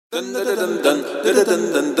Welcome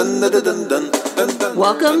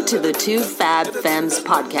to the Two Fab Femmes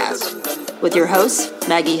podcast with your hosts,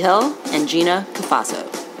 Maggie Hill and Gina Cafasso.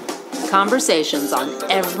 Conversations on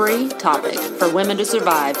every topic for women to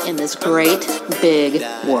survive in this great, big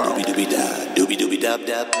world.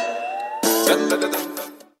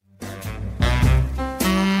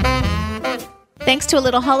 Thanks to a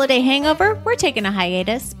little holiday hangover, we're taking a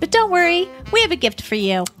hiatus. But don't worry, we have a gift for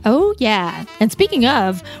you. Oh, yeah. And speaking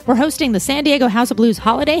of, we're hosting the San Diego House of Blues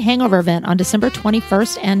Holiday Hangover event on December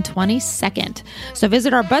 21st and 22nd. So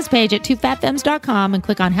visit our buzz page at twofatfems.com and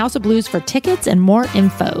click on House of Blues for tickets and more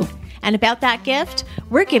info. And about that gift,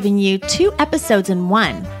 we're giving you 2 episodes in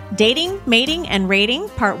one. Dating, Mating, and Rating,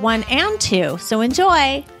 Part 1 and 2. So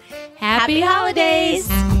enjoy. Happy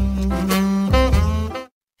holidays!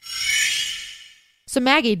 So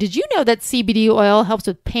Maggie, did you know that CBD oil helps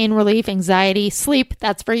with pain relief, anxiety, sleep?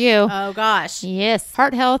 That's for you. Oh, gosh. Yes.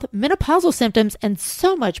 Heart health, menopausal symptoms, and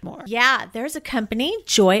so much more. Yeah, there's a company,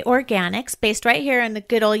 Joy Organics, based right here in the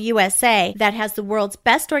good old USA, that has the world's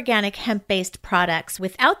best organic hemp-based products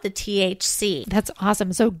without the THC. That's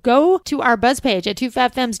awesome. So go to our buzz page at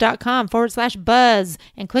twofatfems.com/buzz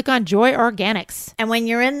and click on Joy Organics. And when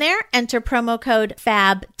you're in there, enter promo code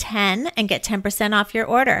FAB10 and get 10% off your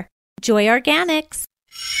order. Joy Organics.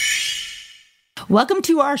 Welcome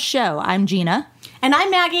to our show. I'm Gina. And I'm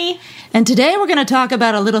Maggie. And today we're going to talk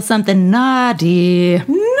about a little something naughty.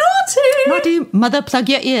 Naughty. Mother, plug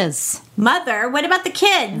your ears. Mother? What about the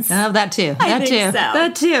kids? Oh, that too.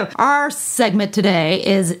 That too. Our segment today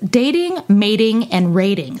is dating, mating, and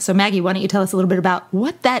rating. So Maggie, why don't you tell us a little bit about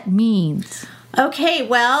what that means? Okay,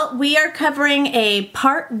 well, we are covering a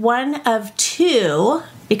part 1 of 2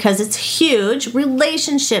 because it's huge.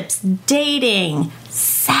 Relationships, dating,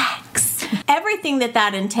 sex, everything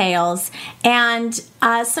that entails, and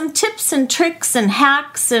some tips and tricks and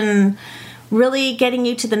hacks and really getting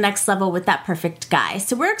you to the next level with that perfect guy.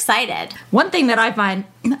 So we're excited. One thing that I find,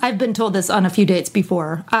 I've been told this on a few dates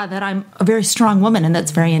before, that I'm a very strong woman and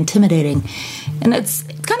that's very intimidating. And it's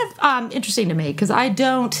kind of interesting to me because I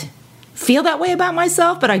don't feel that way about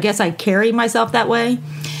myself, but I guess I carry myself that way.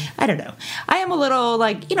 I don't know. I am a little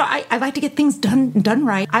like, I like to get things done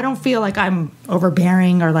right. I don't feel like I'm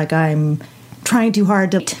overbearing or like I'm trying too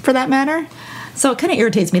hard to, for that matter. So it kind of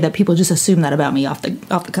irritates me that people just assume that about me off the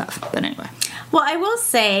cuff. But anyway. Well, I will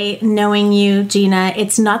say, knowing you, Gina,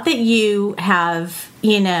 it's not that you have,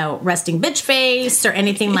 resting bitch face or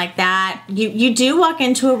anything like that. You do walk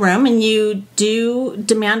into a room and you do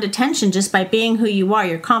demand attention just by being who you are.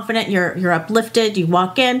 You're confident, you're uplifted, you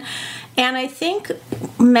walk in. And I think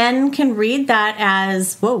men can read that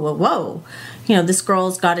as, whoa. This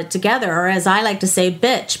girl's got it together. Or as I like to say,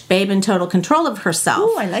 bitch, babe in total control of herself.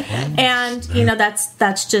 Oh, I like that. And,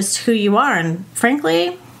 that's just who you are. And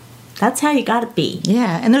frankly, that's how you got to be.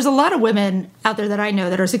 Yeah, and there's a lot of women out there that I know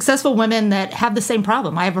that are successful women that have the same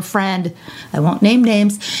problem. I have a friend, I won't name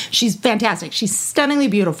names, she's fantastic. She's stunningly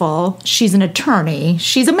beautiful. She's an attorney.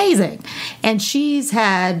 She's amazing. And she's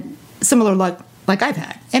had similar luck like I've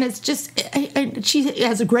had. And it's just, she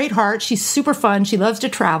has a great heart. She's super fun. She loves to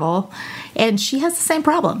travel. And she has the same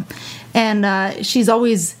problem. And she's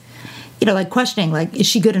always, questioning, is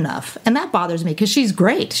she good enough? And that bothers me because she's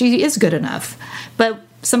great. She is good enough. But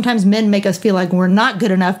sometimes men make us feel like we're not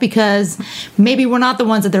good enough because maybe we're not the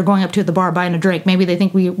ones that they're going up to at the bar buying a drink. Maybe they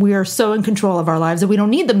think we are so in control of our lives that we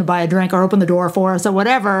don't need them to buy a drink or open the door for us or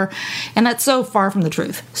whatever. And that's so far from the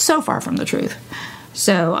truth. So far from the truth.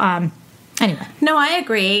 So, anyway. No, I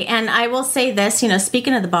agree. And I will say this,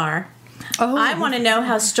 speaking of the bar, I want to know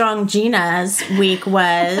how strong Gina's week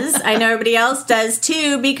was. I know everybody else does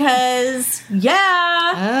too because,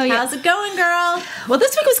 how's it going, girl? Well,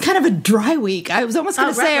 this week was kind of a dry week. I was almost going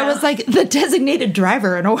to say I was like the designated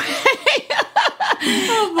driver in a way.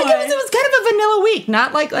 Oh, boy. It was kind of a vanilla week.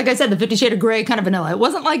 Not like I said, the 50 Shades of Grey kind of vanilla. It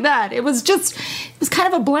wasn't like that. It was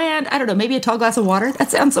kind of a bland, I don't know, maybe a tall glass of water. That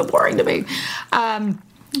sounds so boring to me.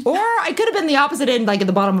 Or I could have been the opposite end, like at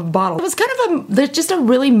the bottom of a bottle. It was kind of just a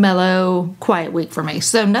really mellow, quiet week for me.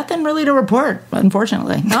 So nothing really to report,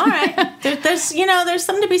 unfortunately. All right. There's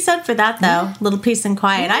something to be said for that, though. Little peace and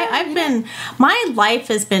quiet. My life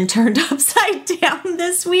has been turned upside down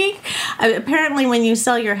this week. Apparently, when you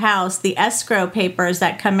sell your house, the escrow papers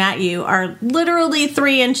that come at you are literally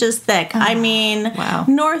 3 inches thick. I mean, wow.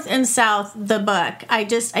 North and south, the book. I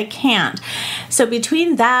can't. So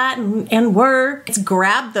between that and work, it's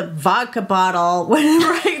grab the vodka bottle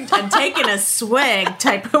whenever I'm taking a swig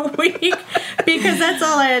type of week because that's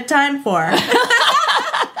all I had time for.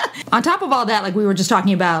 On top of all that, like we were just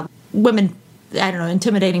talking about women, I don't know,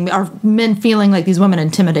 intimidating me, or men feeling like these women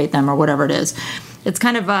intimidate them or whatever it is. it's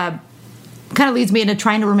kind of leads me into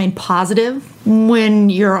trying to remain positive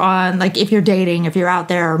when you're on, like, if you're dating, if you're out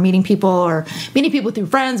there or meeting people through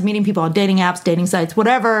friends, meeting people on dating apps, dating sites,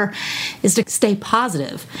 whatever, is to stay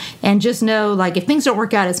positive and just know, like, if things don't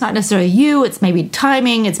work out, it's not necessarily you, it's maybe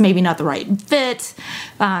timing, it's maybe not the right fit,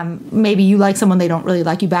 maybe you like someone, they don't really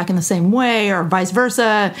like you back in the same way, or vice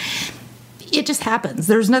versa. It just happens.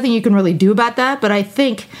 There's nothing you can really do about that, but I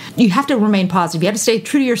think you have to remain positive. You have to stay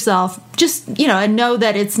true to yourself, just, and know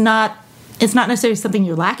that it's not necessarily something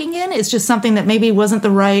you're lacking in. It's just something that maybe wasn't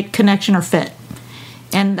the right connection or fit.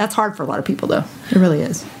 And that's hard for a lot of people, though. It really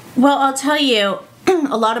is. Well, I'll tell you,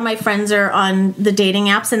 a lot of my friends are on the dating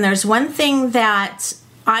apps, and there's one thing that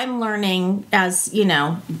I'm learning as,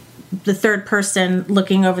 the third person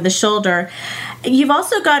looking over the shoulder. You've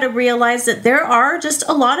also got to realize that there are just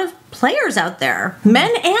a lot of players out there, men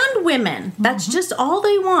and women. That's just all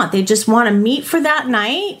they want. They just want to meet for that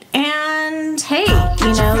night and, hey, do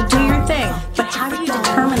your thing. But how do you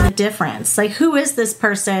determine the difference? Like, who is this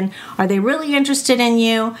person? Are they really interested in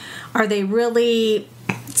you? Are they really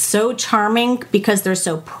so charming because they're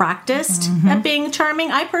so practiced at being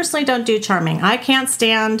charming? I personally don't do charming. I can't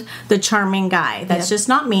stand the charming guy. That's just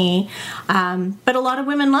not me. But a lot of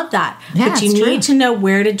women love that. Yeah, but you need to know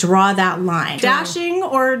where to draw that line. Dashing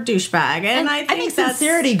or douchebag. And I think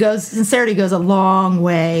sincerity goes a long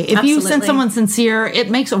way. If you send someone sincere, it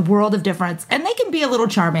makes a world of difference. And they can be a little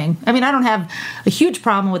charming. I mean, I don't have a huge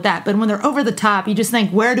problem with that. But when they're over the top, you just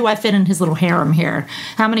think, where do I fit in his little harem here?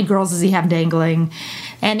 How many girls does he have dangling?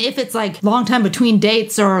 And if it's like long time between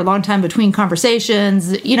dates or a long time between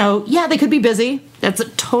conversations, they could be busy. That's a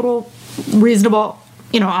total reasonable,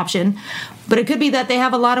 option. But it could be that they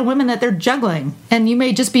have a lot of women that they're juggling, and you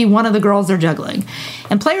may just be one of the girls they're juggling.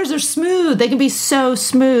 And players are smooth. They can be so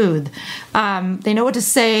smooth. They know what to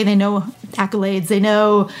say. They know accolades. They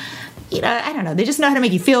know, I don't know. They just know how to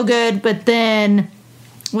make you feel good. But then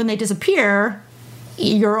when they disappear,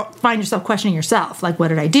 you find yourself questioning yourself. Like, what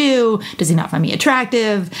did I do? Does he not find me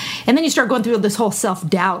attractive? And then you start going through this whole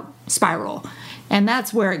self-doubt spiral. And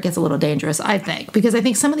that's where it gets a little dangerous, I think. Because I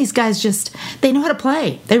think some of these guys they know how to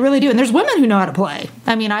play. They really do. And there's women who know how to play.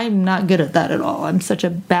 I mean, I'm not good at that at all. I'm such a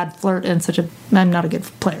bad flirt and I'm not a good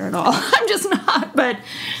player at all. I'm just not. But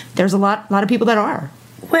there's a lot of people that are.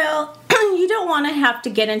 Well, you don't want to have to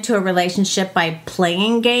get into a relationship by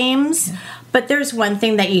playing games. Yeah. But there's one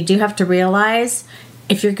thing that you do have to realize.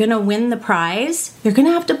 If you're going to win the prize, you're going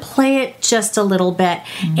to have to play it just a little bit.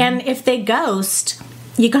 Mm-hmm. And if they ghost,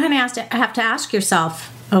 you kind of have to ask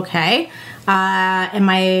yourself, okay, am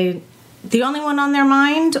I the only one on their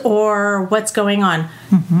mind, or what's going on?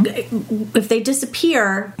 Mm-hmm. If they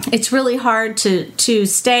disappear, it's really hard to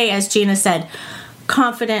stay, as Gina said,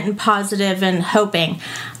 confident and positive and hoping.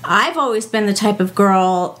 I've always been the type of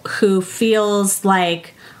girl who feels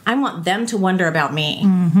like I want them to wonder about me.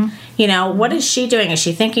 Mm-hmm. What is she doing? Is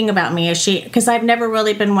she thinking about me? Because I've never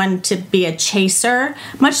really been one to be a chaser.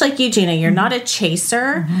 Much like you, Gina, you're not a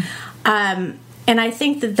chaser. Mm-hmm. And I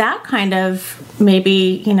think that kind of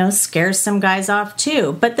maybe, scares some guys off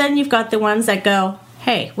too. But then you've got the ones that go,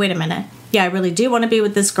 hey, wait a minute. Yeah, I really do want to be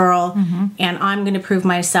with this girl, and I'm going to prove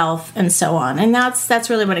myself, and so on. And that's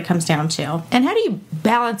really what it comes down to. And how do you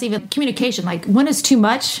balance even communication? Like, when is too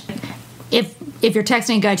much? If you're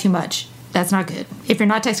texting a guy too much, that's not good. If you're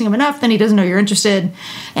not texting him enough, then he doesn't know you're interested,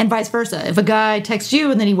 and vice versa. If a guy texts you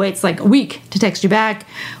and then he waits like a week to text you back,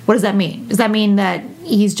 what does that mean? Does that mean that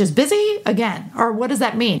he's just busy again? Or what does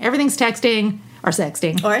that mean? Everything's texting or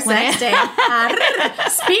sexting. Or sexting.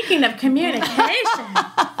 Speaking of communication.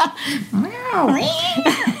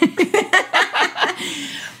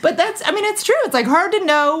 But it's true. It's like hard to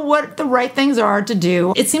know what the right things are to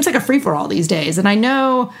do. It seems like a free-for-all these days. And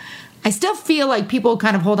I still feel like people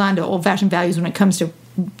kind of hold on to old-fashioned values when it comes to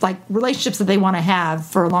like relationships that they want to have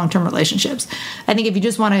for long-term relationships. I think if you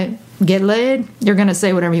just want to get laid, you're going to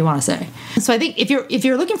say whatever you want to say. So I think if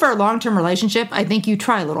you're looking for a long-term relationship, I think you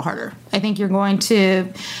try a little harder. I think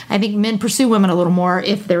men pursue women a little more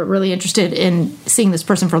if they're really interested in seeing this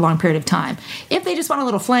person for a long period of time. If they just want a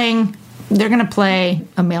little fling, they're going to play.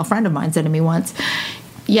 A male friend of mine said to me once,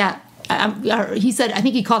 yeah, he said, I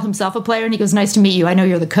think he called himself a player, and he goes, nice to meet you. I know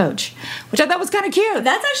you're the coach, which I thought was kind of cute.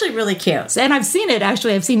 That's actually really cute. And I've seen it,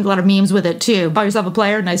 actually. I've seen a lot of memes with it, too. Call yourself a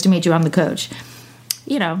player. Nice to meet you. I'm the coach.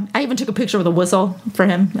 I even took a picture with a whistle for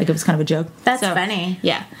him. Like, it was kind of a joke. That's funny.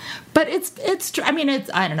 Yeah. But it's I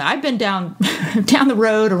don't know. I've been down the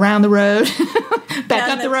road, around the road. Back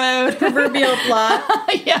up the road. Proverbial plot.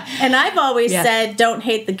 Yeah. And I've always said, don't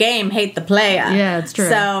hate the game, hate the player. Yeah, it's true.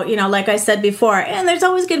 So, like I said before, and there's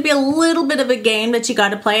always going to be a little bit of a game that you got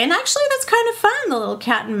to play. And actually, that's kind of fun. The little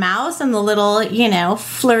cat and mouse and the little,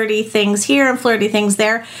 flirty things here and flirty things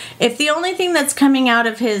there. If the only thing that's coming out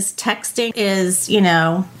of his texting is,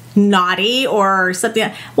 naughty or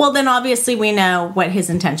something, well, then obviously we know what his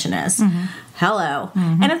intention is. Mm-hmm. Hello.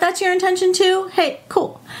 Mm-hmm. And if that's your intention too, hey,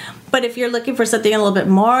 cool. But if you're looking for something a little bit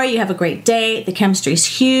more, you have a great date, the chemistry's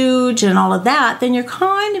huge and all of that, then you're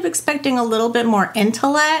kind of expecting a little bit more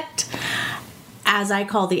intellect, as I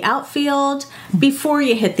call the outfield, before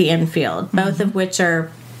you hit the infield, both of which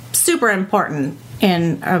are super important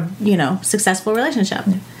in a, successful relationship.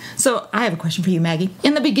 So I have a question for you, Maggie.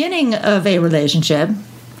 In the beginning of a relationship,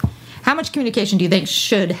 how much communication do you think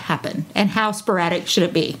should happen, and how sporadic should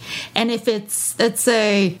it be? And if it's, let's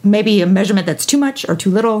say, maybe a measurement that's too much or too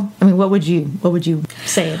little, I mean, what would you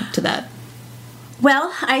say to that?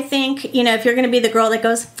 Well, I think, if you're going to be the girl that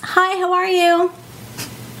goes, hi, how are you?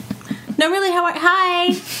 No, really,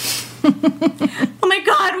 hi. Oh my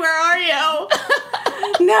God, where are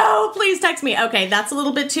you? No, please text me. Okay, that's a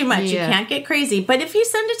little bit too much. Yeah. You can't get crazy. But if you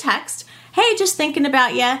send a text, hey, just thinking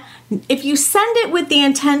about you. If you send it with the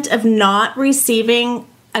intent of not receiving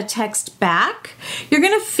a text back, you're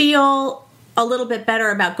going to feel a little bit better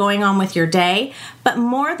about going on with your day. But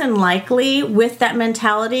more than likely, with that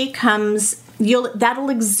mentality comes, that'll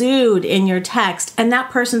exude in your text, and that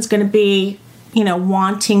person's going to be,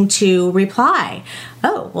 wanting to reply.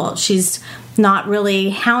 Oh, well, she's not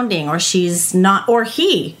really hounding, or she's not, or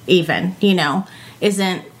he even,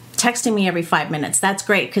 isn't texting me every 5 minutes. That's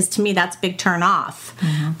great, because to me that's a big turn off.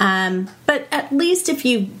 Mm-hmm. But at least if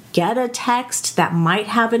you get a text that might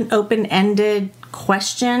have an open-ended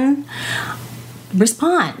question,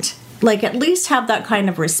 respond. Like, at least have that kind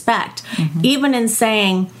of respect. Mm-hmm. Even in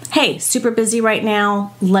saying, hey, super busy right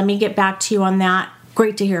now, let me get back to you on that.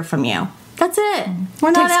 Great to hear from you. That's it. We're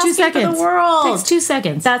not asking for the world. Takes 2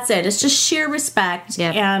 seconds. That's it. It's just sheer respect,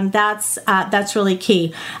 and that's really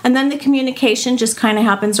key. And then the communication just kind of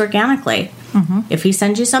happens organically. Mm-hmm. If he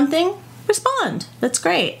sends you something, respond. That's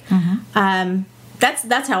great. Mm-hmm.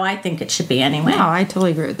 That's how I think it should be anyway. No, I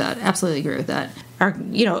totally agree with that. Absolutely agree with that.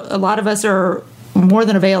 A lot of us are more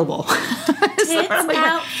than available. Tits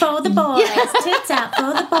out for the boys. Yes. Tits out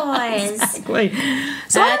for the boys. Exactly.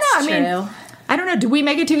 So I don't know. I don't know. Do we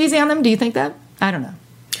make it too easy on them? Do you think that? I don't know.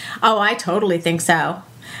 Oh, I totally think so.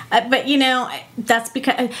 But, that's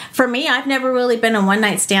because, for me, I've never really been a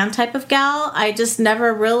one-night stand type of gal. I just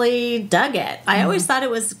never really dug it. I always thought it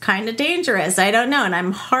was kind of dangerous. I don't know. And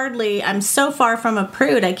I'm so far from a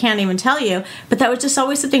prude, I can't even tell you. But that was just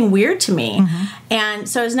always something weird to me. Mm-hmm. And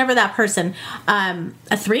so I was never that person. A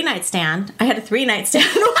 3-night stand. I had a 3-night stand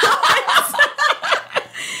once.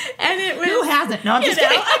 And it was, who hasn't? No, I'm just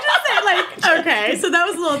kidding. I just said, okay, so that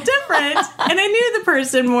was a little different. And I knew the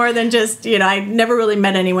person more than just, I never really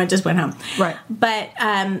met anyone, just went home. Right. But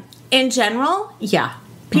in general,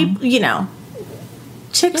 people,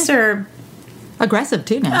 chicks are aggressive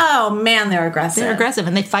too now. Oh man, they're aggressive. They're aggressive,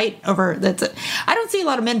 and they fight over. I don't see a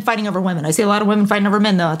lot of men fighting over women. I see a lot of women fighting over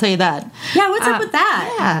men, though. I'll tell you that. Yeah, what's up with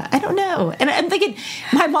that? Yeah, I don't know. And I'm thinking,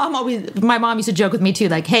 my mom used to joke with me too,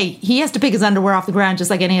 like, "Hey, he has to pick his underwear off the ground just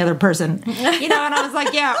like any other person," And I was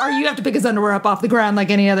like, "Yeah," or you have to pick his underwear up off the ground like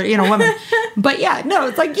any other, woman. But yeah, no,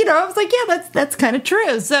 it's like, I was like, yeah, that's kind of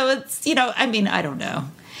true. So it's, I don't know.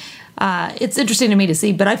 It's interesting to me to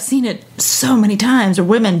see, but I've seen it so many times where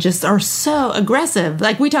women just are so aggressive.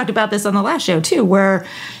 Like we talked about this on the last show too, where,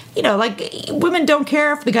 women don't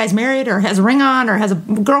care if the guy's married or has a ring on or has a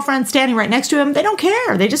girlfriend standing right next to him. They don't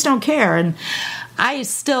care. They just don't care. And I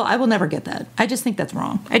will never get that. I just think that's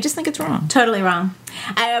wrong. I just think it's wrong. Totally wrong.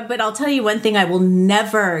 But I'll tell you one thing I will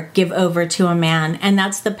never give over to a man, and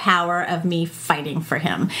that's the power of me fighting for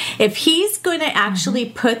him. If he's going to actually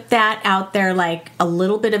put that out there, like a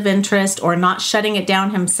little bit of interest or not shutting it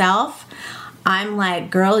down himself, I'm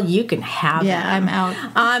like, girl, you can have it. I'm out.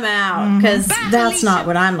 I'm out, because that's not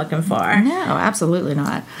what I'm looking for. No, absolutely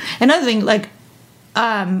not. Another thing, like,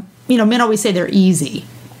 men always say they're easy.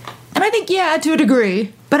 And I think, yeah, to a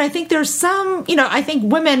degree. But I think there's some, I think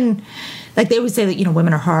women, like they always say that,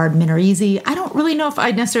 women are hard, men are easy. I don't really know if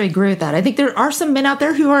I necessarily agree with that. I think there are some men out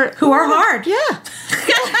there who are hard. Yeah.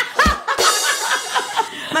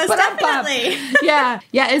 Most definitely. Yeah.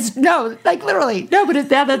 It's like literally. No, but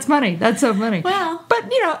that's funny. That's so funny. Well, but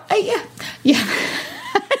yeah.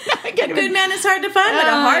 A good man is hard to find, but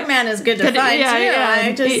a hard man is good to find too. Yeah.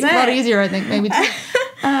 I just say. A lot easier, I think, maybe too.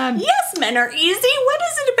 Yes, men are easy. What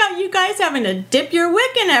is it about you guys having to dip your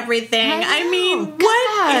wick in everything? I mean,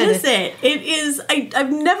 what is it? It is,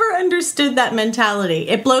 I've never understood that mentality.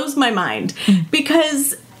 It blows my mind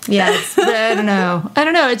because... Yes, I don't know.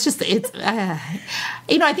 It's just,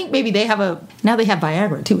 I think maybe now they have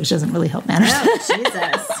Viagra too, which doesn't really help matters. Oh,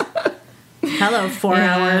 Jesus. Hello, 4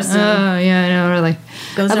 hours. Oh, yeah, I know, really.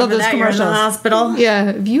 Goes I love over those that, you're in commercials. the hospital. Yeah,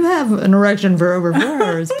 if you have an erection for over 4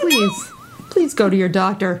 hours, please go to your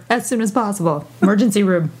doctor as soon as possible. Emergency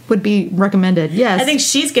room would be recommended, yes. I think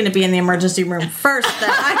she's going to be in the emergency room first. 4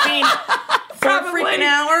 freaking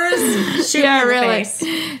hours. Shoot me in the face.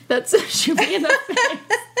 That's shoot me in the face.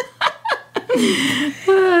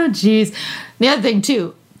 Oh, jeez. The other thing,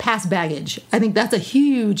 too, past baggage. I think that's a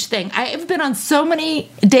huge thing. I've been on so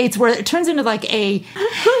many dates where it turns into like a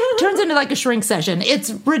shrink session.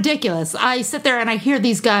 It's ridiculous. I sit there and I hear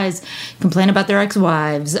these guys complain about their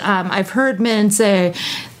ex-wives. I've heard men say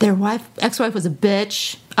their ex-wife was a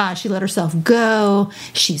bitch. She let herself go.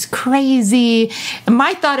 She's crazy. And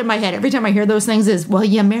my thought in my head every time I hear those things is, well,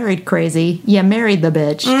 you married crazy. You married the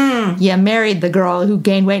bitch. You married the girl who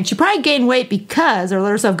gained weight. And she probably gained weight or let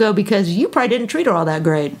herself go because you probably didn't treat her all that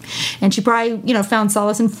great. And she probably, found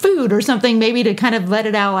solace in food or something maybe to kind of let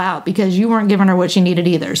it all out because you weren't giving her what she needed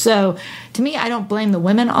either. So to me, I don't blame the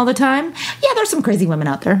women all the time. Yeah, there's some crazy women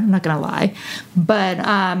out there. I'm not going to lie. But,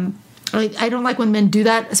 I don't like when men do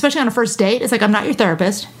that, especially on a first date. It's like, I'm not your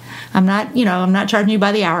therapist. I'm not charging you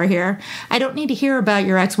by the hour here. I don't need to hear about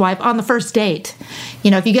your ex-wife on the first date.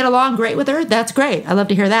 If you get along great with her, that's great. I love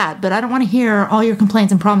to hear that. But I don't want to hear all your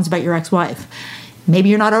complaints and problems about your ex-wife. Maybe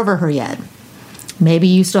you're not over her yet. Maybe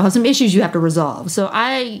you still have some issues you have to resolve. So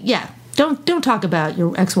don't talk about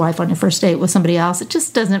your ex-wife on your first date with somebody else. It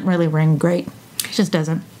just doesn't really ring great. It just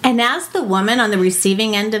doesn't. And as the woman on the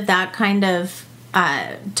receiving end of that kind of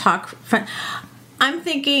talk, I'm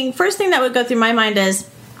thinking, first thing that would go through my mind is,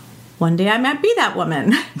 one day I might be that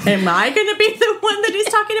woman. Am I going to be the one that he's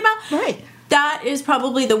talking about? Right. That is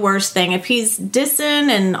probably the worst thing. If he's dissing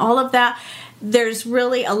and all of that, there's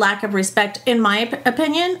really a lack of respect, in my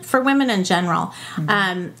opinion, for women in general.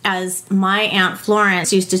 Mm-hmm. As my Aunt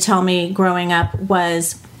Florence used to tell me growing up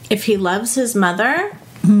was, if he loves his mother...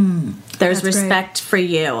 There's that's respect great. For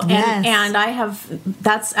you. Yes. And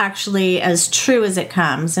that's actually as true as it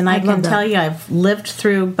comes. And I can tell you, I've lived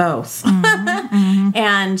through both. Mm-hmm.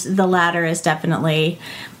 And the latter is definitely,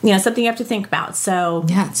 something you have to think about. So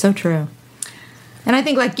yeah, it's so true. And I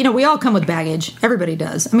think, we all come with baggage. Everybody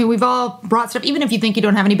does. I mean, we've all brought stuff. Even if you think you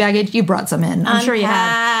don't have any baggage, you brought some in. I'm sure you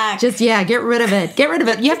have. Just, get rid of it. Get rid of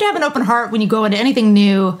it. You have to have an open heart when you go into anything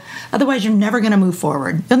new. Otherwise, you're never going to move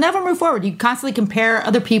forward. You'll never move forward. You constantly compare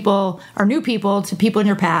other people or new people to people in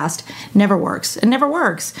your past. Never works. It never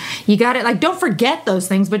works. You got it. Don't forget those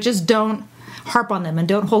things, but just don't harp on them and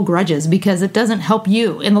don't hold grudges because it doesn't help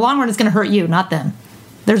you. In the long run, it's going to hurt you, not them.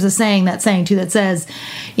 There's a saying too that says,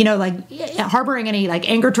 harboring any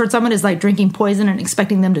anger towards someone is like drinking poison and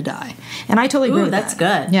expecting them to die. And I totally agree with that's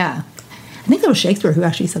that. Good. Yeah. I think that was Shakespeare who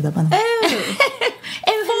actually said that, by the way.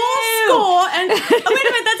 Oh, and wait a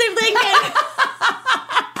minute, that's Abe Lincoln.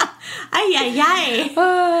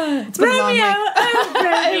 It's been Romeo. a long week.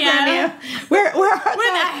 Romeo. Where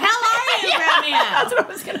the hell are you, Romeo? That's what I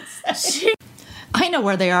was going to say. I know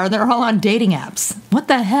where they are. They're all on dating apps. What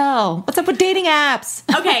the hell? What's up with dating apps?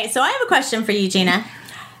 Okay, so I have a question for you, Gina.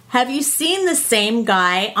 Have you seen the same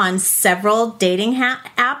guy on several dating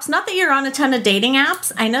apps? Not that you're on a ton of dating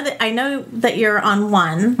apps. I know that you're on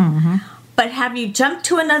one. Mm-hmm. But have you jumped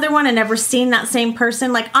to another one and never seen that same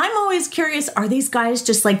person? I'm always curious, are these guys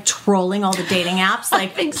just trolling all the dating apps?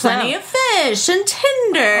 Plenty of Fish and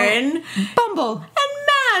Tinder and Bumble and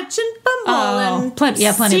Match and Bumble and plenty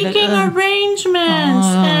Seeking of Arrangements.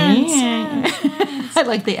 I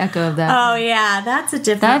like the echo of that. Oh yeah, that's a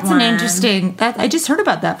different That's one. an interesting. I just heard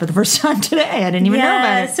about that for the first time today. I didn't even know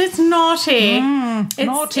about it. Yes, it's naughty.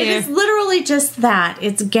 Naughty. It is literally just that.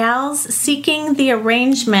 It's gals seeking the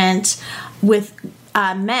arrangement with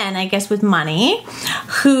men, I guess, with money,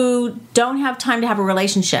 who don't have time to have a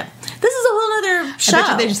relationship. This is a whole other show. I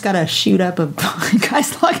bet you they just got a shoot up of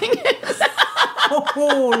guys logging in.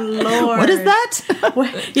 Oh, Lord. What is that?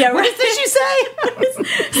 What did you say?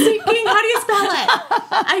 Seeking, how do you spell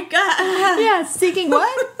it? Seeking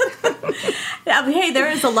what? Hey,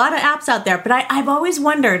 there is a lot of apps out there, but I've always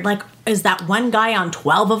wondered, is that one guy on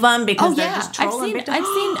 12 of them? Because they're just trolling.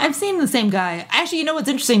 I've seen the same guy. Actually, you know what's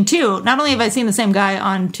interesting, too? Not only have I seen the same guy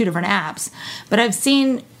on 2 different apps, but I've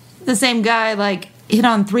seen the same guy, hit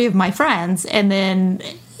on 3 of my friends, and then...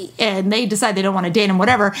 and they decide they don't want to date him,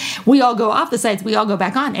 whatever, we all go off the sites, we all go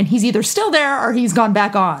back on, and he's either still there or he's gone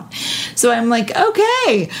back on. So I'm like,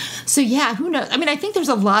 okay. So yeah, who knows? I mean, I think there's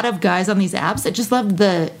a lot of guys on these apps that just love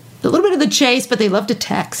a little bit of the chase, but they love to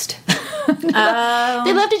text.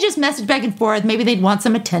 They love to just message back and forth. Maybe they'd want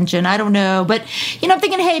some attention. I don't know. But, I'm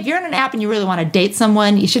thinking, hey, if you're in an app and you really want to date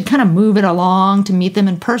someone, you should kind of move it along to meet them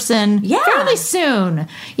in person fairly soon,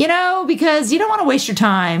 because you don't want to waste your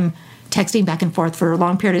time texting back and forth for a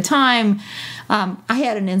long period of time. I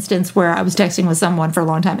had an instance where I was texting with someone for a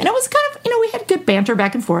long time, and it was kind of, we had good banter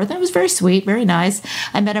back and forth, and it was very sweet, very nice.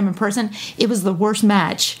 I met him in person. It was the worst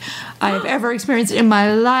match I've ever experienced in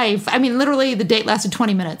my life. I mean, literally, the date lasted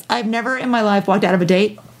 20 minutes. I've never in my life walked out of a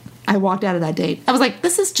date. I walked out of that date. I was like,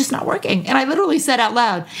 this is just not working. And I literally said out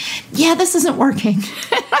loud, yeah, this isn't working.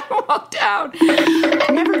 And I walked out.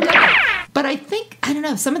 I've never done it. But I think, I don't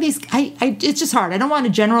know, some of these, it's just hard. I don't want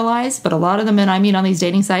to generalize, but a lot of the men I meet on these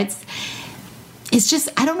dating sites, it's just,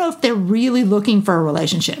 I don't know if they're really looking for a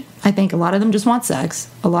relationship. I think a lot of them just want sex.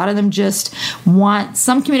 A lot of them just want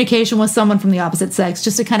some communication with someone from the opposite sex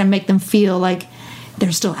just to kind of make them feel like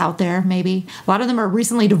they're still out there, maybe. A lot of them are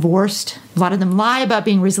recently divorced. A lot of them lie about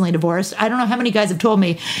being recently divorced. I don't know how many guys have told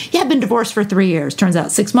me, yeah, I've been divorced for 3 years. Turns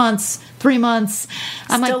out 6 months, 3 months.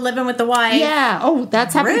 I'm still living with the wife. Yeah. Oh,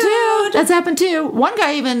 that's happened too. That's happened too. One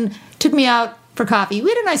guy even took me out for coffee. We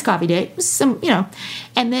had a nice coffee date.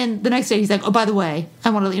 And then the next day he's like, oh, by the way, I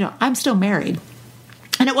want to let you know, I'm still married.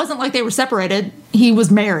 And it wasn't like they were separated. He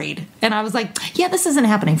was married. And I was like, yeah, this isn't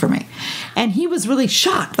happening for me. And he was really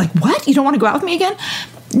shocked. Like, what? You don't want to go out with me again?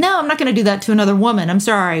 No, I'm not going to do that to another woman. I'm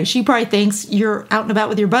sorry. She probably thinks you're out and about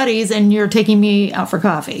with your buddies and you're taking me out for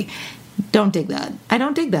coffee. Don't dig that. I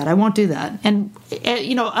don't dig that. I won't do that. And,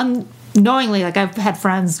 unknowingly, like I've had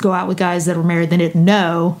friends go out with guys that were married they didn't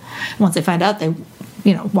know. Once they find out, they,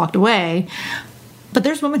 walked away. But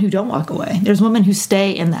there's women who don't walk away. There's women who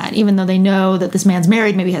stay in that, even though they know that this man's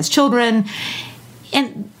married, maybe has children.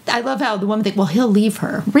 And I love how the women think, well, he'll leave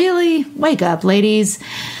her. Really? Wake up, ladies.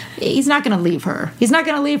 He's not going to leave her. He's not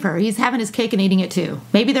going to leave her. He's having his cake and eating it too.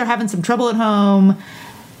 Maybe they're having some trouble at home.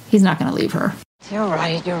 He's not going to leave her. You're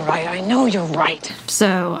right. I know you're right.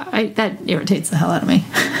 So that irritates the hell out of me.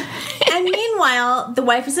 And meanwhile, the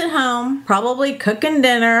wife is at home, probably cooking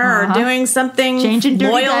dinner or doing something changing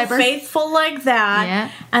dirty loyal, diapers. faithful like that.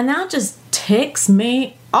 Yeah. And that just ticks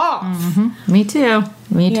me off. Mm-hmm. Me too.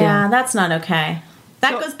 Yeah, that's not okay.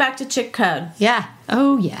 That goes back to chick code. Yeah.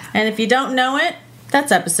 Oh, yeah. And if you don't know it,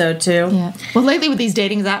 that's episode 2. Yeah. Well, lately with these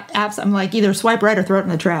dating apps, I'm like, either swipe right or throw it in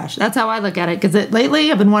the trash. That's how I look at it. Because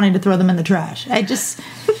lately I've been wanting to throw them in the trash. I just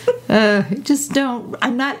don't. I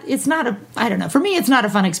don't know. For me, it's not a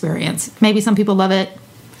fun experience. Maybe some people love it.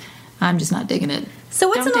 I'm just not digging it. So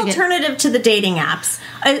what's an alternative to the dating apps?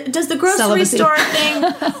 Does the grocery Celibacy. store thing?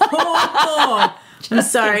 Oh, I'm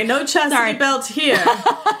sorry. No chastity belt here.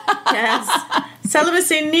 Yes.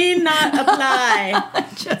 Celibacy need not apply.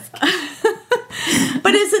 Just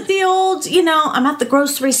But is it the old, I'm at the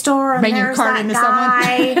grocery store and bring your there's card that into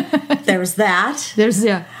guy. someone? There's that. There's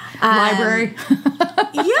library.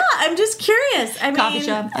 Yeah, I'm just curious. Coffee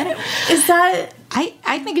shop. Is that...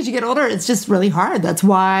 I think as you get older, it's just really hard. That's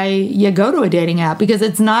why you go to a dating app, because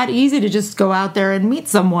it's not easy to just go out there and meet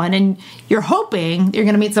someone. And you're hoping you're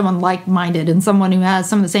going to meet someone like-minded and someone who has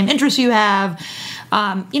some of the same interests you have.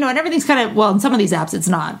 And everything's kind of, well, in some of these apps, it's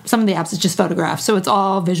not. Some of the apps, it's just photographs. So it's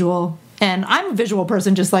all visual. And I'm a visual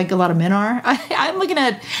person, just like a lot of men are. I'm looking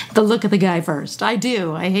at the look of the guy first. I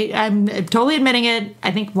do. I'm totally admitting it.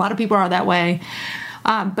 I think a lot of people are that way.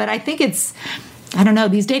 But I think I don't know,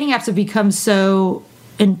 these dating apps have become so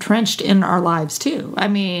entrenched in our lives too. I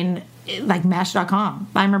mean, like Match.com.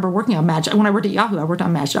 I remember working on Match. When I worked at Yahoo, I worked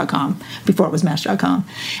on Match.com before it was Match.com.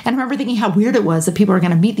 And I remember thinking how weird it was that people were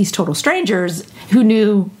going to meet these total strangers who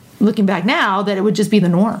knew, looking back now, that it would just be the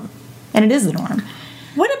norm. And it is the norm.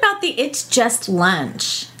 What about the it's just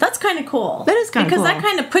lunch? That's kind of cool. That is kind of cool. Because that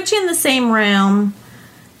kind of puts you in the same room.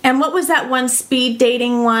 And what was that one speed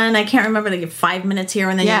dating one? I can't remember. Like 5 minutes here,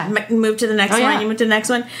 and then you move to the next one. You move to the next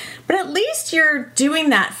one. But at least you're doing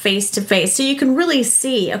that face to face, so you can really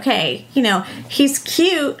see. Okay, he's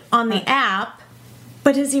cute on the app,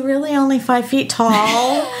 but is he really only 5 feet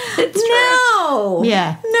tall? No.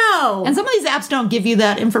 Yeah. No. And some of these apps don't give you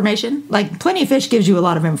that information. Like Plenty of Fish gives you a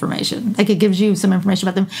lot of information. Like it gives you some information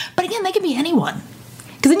about them. But again, they can be anyone.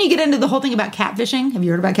 Because then you get into the whole thing about catfishing. Have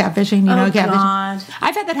you heard about catfishing? You know catfishing? God.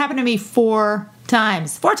 I've had that happen to me 4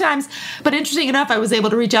 times. 4 times. But interesting enough, I was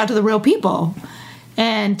able to reach out to the real people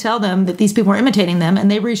and tell them that these people were imitating them.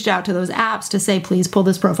 And they reached out to those apps to say, please pull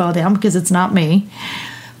this profile down because it's not me.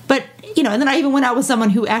 But you know, and then I even went out with someone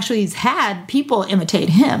who actually has had people imitate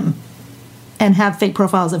him and have fake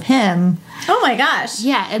profiles of him. Oh my gosh.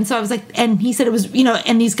 Yeah, and so I was like, and he said it was, you know,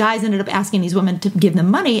 and these guys ended up asking these women to give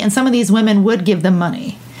them money, and some of these women would give them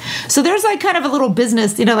money. So there's like kind of a little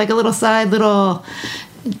business, you know, like a little side little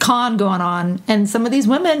con going on, and some of these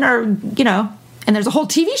women are, you know, and there's a whole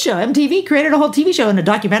TV show. MTV created a whole TV show and a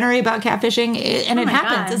documentary about catfishing, and it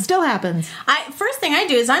happens. God. It still happens. First thing I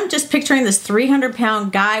do is I'm just picturing this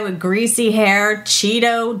 300-pound guy with greasy hair,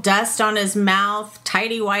 Cheeto dust on his mouth,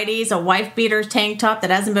 tighty whities, a wife beater tank top that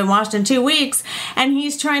hasn't been washed in 2 weeks, and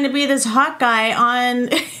he's trying to be this hot guy on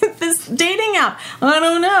this dating app. I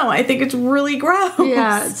don't know. I think it's really gross.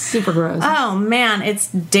 Yeah, it's super gross. Oh man,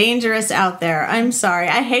 it's dangerous out there. I'm sorry.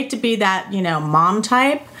 I hate to be that, you know, mom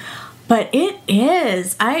type. But it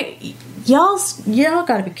is. Y'all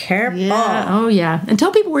got to be careful. Yeah. Oh, yeah. And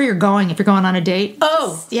tell people where you're going if you're going on a date.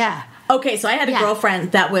 Oh. Yeah. Okay, so I had a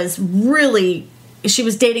girlfriend that was really, she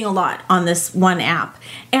was dating a lot on this one app.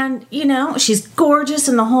 And, you know, she's gorgeous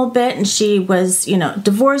and the whole bit. And she was, you know,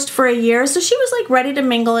 divorced for a year. So she was like ready to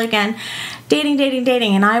mingle again. Dating.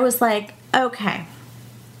 And I was like, okay.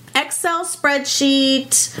 Excel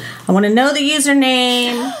spreadsheet. I want to know the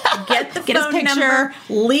username. Get the phone number.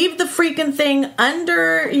 Leave the freaking thing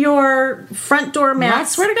under your front door mat. Right.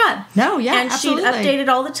 Swear to God. No, yeah, and absolutely. she'd update it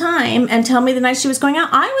all the time and tell me the night she was going out.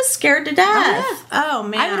 I was scared to death. Oh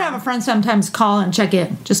man. I would have a friend sometimes call and check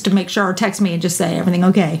in just to make sure, or text me and just say everything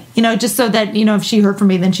okay. You know, just so that, you know, if she heard from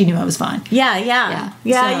me, then she knew I was fine. Yeah.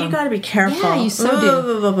 So, you got to be careful. Yeah, you so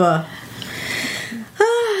do.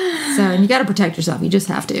 So, and you got to protect yourself. You just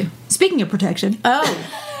have to. Speaking of protection.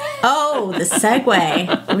 Oh, the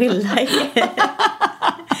segue. We like it.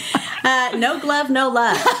 No glove, no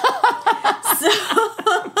love. So,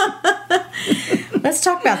 let's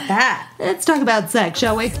talk about that. Let's talk about sex,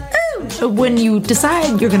 shall we? When you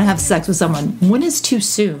decide you're going to have sex with someone, when is too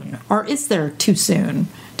soon? Or is there too soon?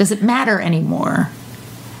 Does it matter anymore?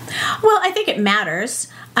 Well, I think it matters.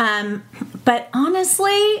 But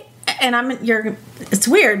honestly, and it's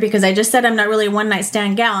weird because I just said I'm not really a one night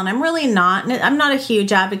stand gal, and I'm really not. I'm not a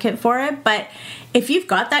huge advocate for it, but if you've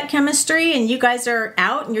got that chemistry and you guys are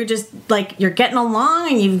out and you're just like, you're getting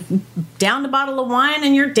along and you've downed a bottle of wine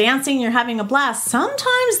and you're dancing, you're having a blast,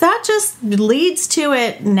 sometimes that just leads to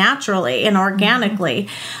it naturally and organically.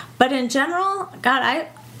 Mm-hmm. But in general, God,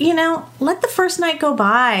 let the first night go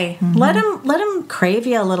by. Mm-hmm. Let him crave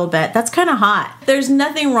you a little bit. That's kind of hot. There's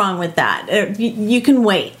nothing wrong with that. You can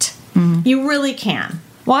wait. Mm-hmm. You really can.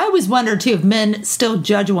 Well, I always wonder, too, if men still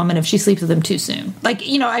judge a woman if she sleeps with them too soon. Like,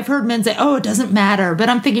 you know, I've heard men say, oh, it doesn't matter. But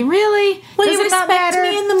I'm thinking, really? Will Does you it not respect matter?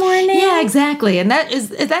 me in the morning? Yeah, exactly. And that is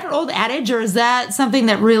that an old adage, or is that something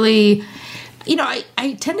that really... You know,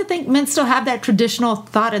 I tend to think men still have that traditional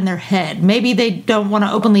thought in their head. Maybe they don't want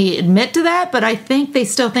to openly admit to that, but I think they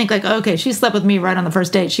still think like, okay, she slept with me right on the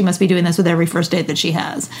first date. She must be doing this with every first date that she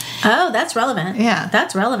has. Oh, that's relevant. Yeah.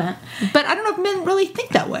 That's relevant. But I don't know if men really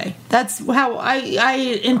think that way. That's how I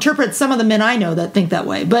interpret some of the men I know that think that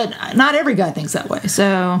way. But not every guy thinks that way.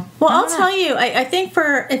 So, well, I'll tell you, I think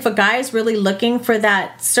if a guy is really looking for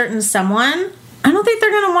that certain someone, I don't think they're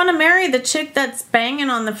going to want to marry the chick that's banging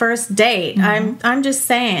on the first date. Mm-hmm. I'm just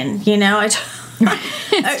saying, you know. Seriously,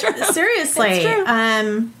 it's true.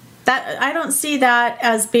 That I don't see that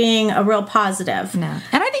as being a real positive. No,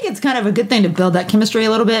 and I think it's kind of a good thing to build that chemistry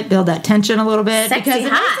a little bit, build that tension a little bit, Sexy because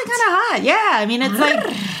it hot. makes it kind of hot. Yeah, I mean, it's like,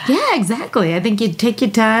 yeah, exactly. I think you take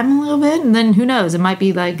your time a little bit, and then who knows? It might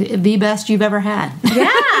be like the best you've ever had.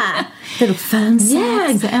 Yeah. Little phone sex.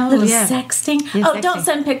 Yeah, exactly. Little sexting. Yeah, oh, sexting. don't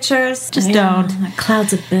send pictures. Just don't.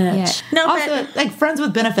 Clouds of bitch. Yeah. No, also, like friends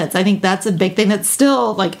with benefits. I think that's a big thing that's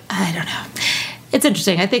still like, I don't know. It's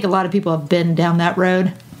interesting. I think a lot of people have been down that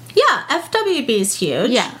road. Yeah, FWB is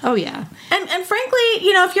huge. Yeah. Oh, yeah. And frankly,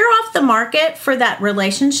 you know, if you're off the market for that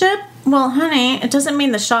relationship, well, honey, it doesn't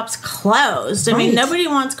mean the shop's closed. I mean, nobody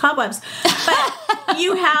wants cobwebs. But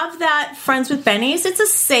you have that friends with bennies. It's a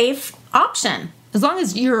safe option. As long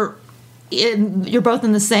as you're both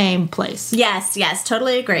in the same place. Yes,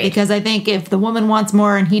 totally agree. Because I think if the woman wants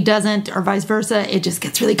more and he doesn't, or vice versa, it just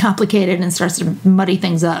gets really complicated and starts to muddy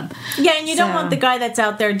things up. Yeah, and you don't want the guy that's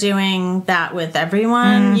out there doing that with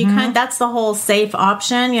everyone. Mm-hmm. That's the whole safe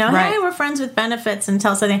option. You know, right. Hey, we're friends with benefits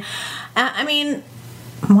until something. I mean,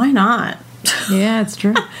 why not? Yeah, it's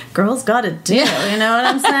true. Girls got to do. You know what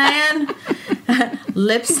I'm saying?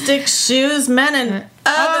 Lipstick, shoes, men, and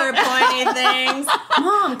other pointy things.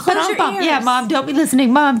 Mom, close your ears. Yeah, Mom, don't be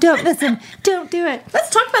listening. Mom, don't listen. Don't do it. Let's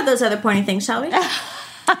talk about those other pointy things, shall we? Hey,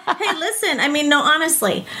 listen. I mean, no,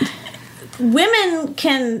 honestly. women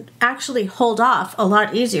can actually hold off a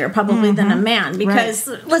lot easier probably than a man because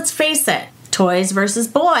let's face it, toys versus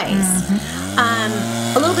boys.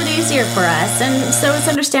 A little bit easier for us, and so it's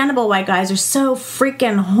understandable why guys are so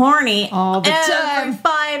freaking horny all the every time.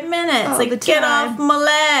 5 minutes. All like, the get time. off my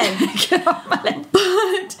leg. Get off my leg.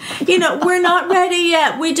 But, we're not ready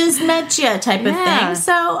yet. We just met you type of thing.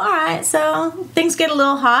 So, all right. So, things get a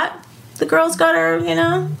little hot. The girl's got her,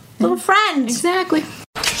 little friend. Exactly.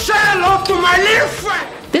 Say hello to my little friend.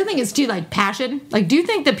 The other thing is, too, like, passion. Like, do you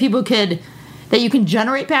think that that you can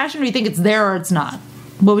generate passion, or do you think it's there or it's not?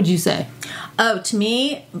 What would you say? Oh, to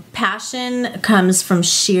me, passion comes from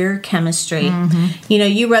sheer chemistry.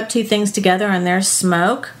 You rub two things together and there's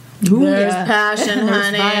smoke. There's passion,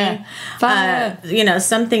 There's honey. fire.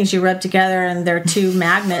 Some things you rub together and they're two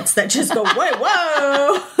magnets that just go,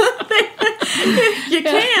 whoa. You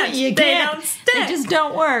can't. You They can't. don't stick. They just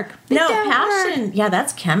don't work. They No, don't passion. work. Yeah,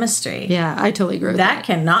 that's chemistry. Yeah, I totally agree with that. That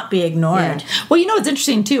cannot be ignored. Yeah. Well, it's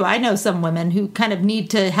interesting too. I know some women who kind of need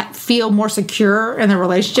to feel more secure in their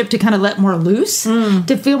relationship to kind of let more loose,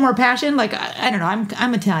 to feel more passion. Like I don't know,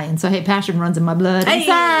 I'm Italian, so hey, passion runs in my blood. I'm Hey.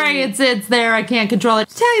 sorry, it's there. I can't control it.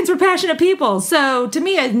 Italians were passionate people, so to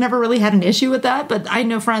me, I've never really had an issue with that. But I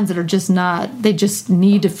know friends that are just not. They just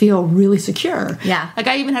need to feel really secure. Yeah. Like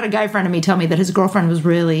I even had a guy friend of me tell me that his girlfriend was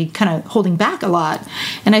really kind of holding back a lot,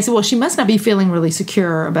 and I said, well, she must not be feeling really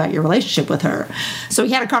secure about your relationship with her. So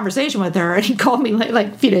he had a conversation with her, and he called me like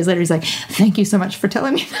a few days later. He's like, thank you so much for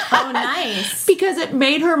telling me that. Oh, nice. Because it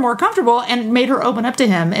made her more comfortable and made her open up to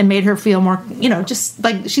him and made her feel more, just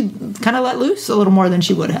like she kind of let loose a little more than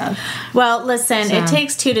she would have. Well, listen, So- it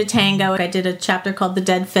takes two to tango. I did a chapter called The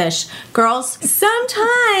Dead Fish. Girls,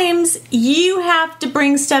 sometimes you have to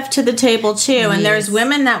bring stuff to the table too. And there's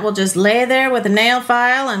women that will just lay there with a nail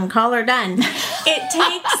file and call her done. It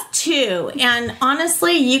takes two. And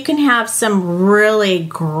honestly, you can have some really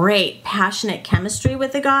great, passionate chemistry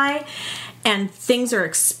with a guy, and things are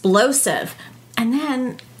explosive. And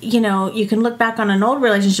then, you can look back on an old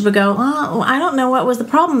relationship and go, oh, I don't know what was the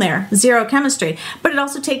problem there. Zero chemistry. But it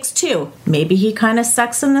also takes two. Maybe he kind of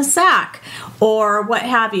sucks in the sack or what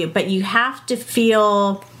have you. But you have to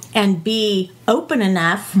feel and be open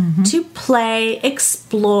enough to play,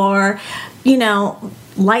 explore,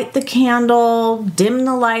 light the candle, dim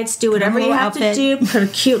the lights, do whatever you have to do, put a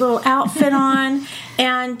cute little outfit on,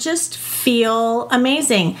 and just feel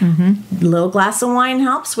amazing. A little glass of wine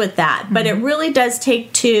helps with that, but it really does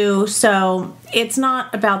take two. So it's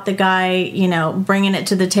not about the guy, bringing it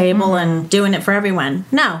to the table and doing it for everyone.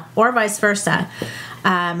 No, or vice versa.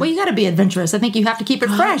 Well, you got to be adventurous. I think you have to keep it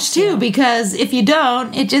fresh too, because if you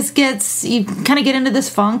don't, it just you kind of get into this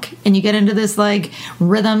funk and you get into this like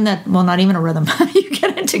rhythm not even a rhythm. You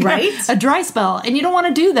get into a dry spell, and you don't want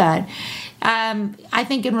to do that. I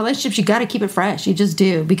think in relationships, you got to keep it fresh. You just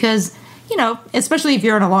do, because, especially if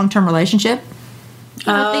you're in a long-term relationship, things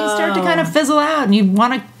start to kind of fizzle out, and you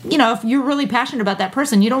want to, if you're really passionate about that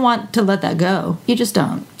person, you don't want to let that go. You just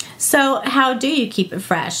don't. So how do you keep it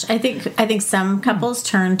fresh? I think some couples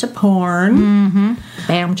turn to porn.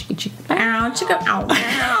 Bam, chicka, chicka, Ow, chicka, ow,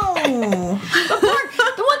 ow. But porn,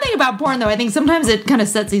 the one thing about porn, though, I think sometimes it kind of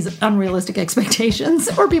sets these unrealistic expectations,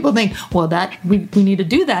 or people think, well, that we need to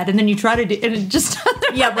do that, and then you try to do, and it just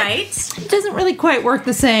Yeah, right. it doesn't really quite work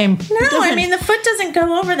the same. No, I mean the foot doesn't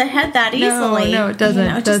go over the head that easily. No, it doesn't.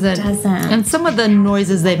 It just doesn't. And some of the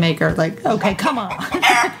noises they make are like, okay, come on.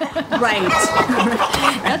 Right.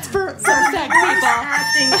 That's for Worst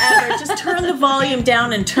acting ever. Just turn the volume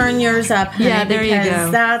down and turn yours up, honey, Yeah, there you because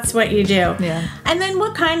go. that's what you do. Yeah. And then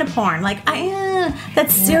what kind of porn? Like,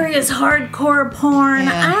 that's serious hardcore porn.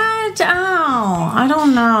 Yeah. I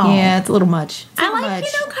don't know. Yeah, it's a little much. It's a I little like,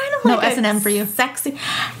 much. kind of No like S&M for you? Sexy.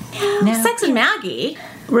 No. Sexy Maggie.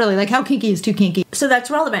 Really, like how kinky is too kinky? So that's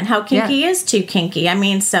relevant. How kinky is too kinky? I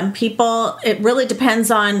mean, some people, it really depends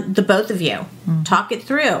on the both of you. Talk it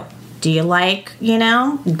through. Do you like,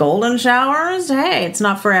 golden showers? Hey, it's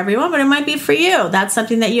not for everyone, but it might be for you. That's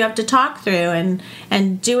something that you have to talk through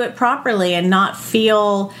and do it properly and not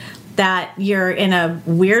feel that you're in a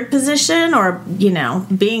weird position or,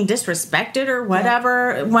 being disrespected or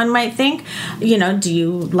whatever one might think. Do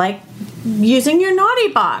you like using your naughty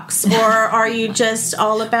box, or are you just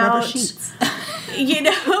all about Rubber sheets.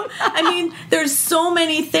 I mean, there's so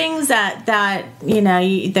many things that that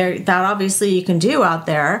obviously you can do out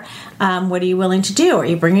there. What are you willing to do? Are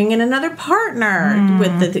you bringing in another partner?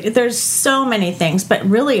 There's so many things, but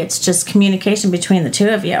really it's just communication between the two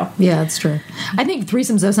of you. Yeah, that's true. I think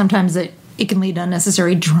threesomes, though, sometimes it can lead to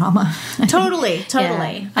unnecessary drama. Totally.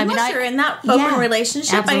 Yeah. Unless you're in that open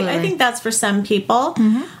relationship, I think that's for some people.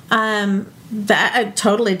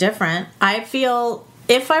 totally different. I feel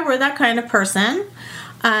if I were that kind of person,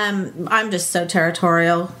 I'm just so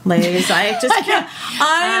territorial, ladies. I just can't.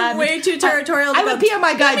 I am way too territorial. I would pee on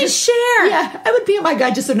my guy. Let me share. Yeah, I would pee on my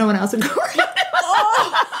guy just so no one else would go.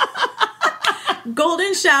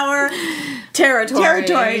 Golden shower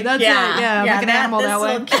territory. That's right. Yeah, like an animal this that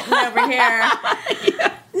way. little kitten over here.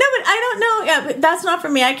 No, but I don't know. Yeah, but that's not for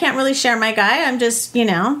me. I can't really share my guy. I'm just,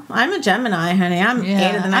 I'm a Gemini, honey. I'm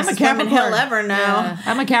eight of the nicest women he'll ever know. Yeah.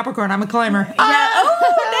 I'm a Capricorn. I'm a climber. Yeah.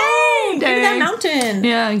 Oh, dang. Give me that mountain.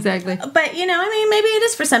 Yeah, exactly. But, maybe it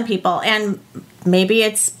is for some people. And maybe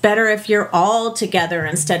it's better if you're all together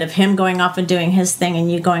instead of him going off and doing his thing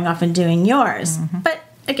and you going off and doing yours. Mm-hmm. But,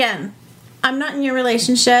 again, I'm not in your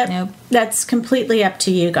relationship. Nope. That's completely up to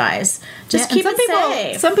you guys. Just keep it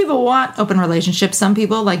safe. Some people want open relationships. Some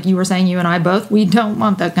people, like you were saying, you and I both, we don't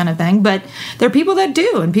want that kind of thing. But there are people that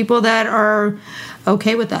do, and people that are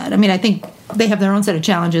okay with that. I mean, I think they have their own set of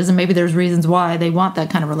challenges, and maybe there's reasons why they want that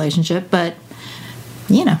kind of relationship. But,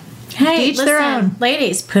 hey, each their own.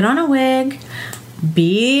 Ladies, put on a wig.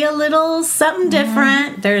 Be a little something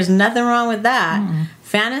different. There's nothing wrong with that.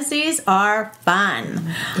 Fantasies are fun.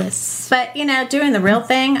 Yes. But, doing the real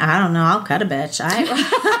thing, I don't know. I'll cut a bitch.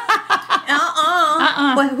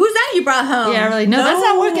 Well, who's that you brought home? Yeah, really. No, that's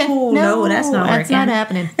not working. No, that's not working. That's not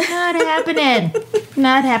happening. Not happening.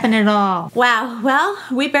 Not happening at all. Wow. Well,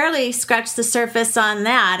 we barely scratched the surface on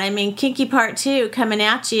that. I mean, Kinky Part 2 coming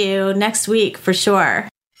at you next week for sure.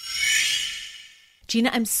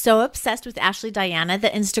 Gina, I'm so obsessed with Ashley Diana, the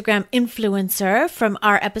Instagram influencer from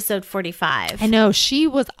our episode 45. I know. She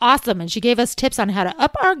was awesome, and she gave us tips on how to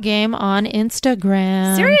up our game on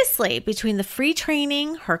Instagram. Seriously, between the free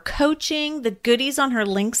training, her coaching, the goodies on her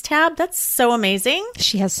links tab, that's so amazing.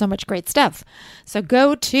 She has so much great stuff. So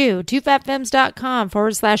go to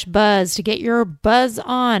twofatfems.com/buzz to get your buzz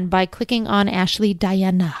on by clicking on Ashley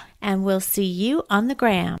Diana. And we'll see you on the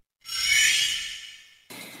gram.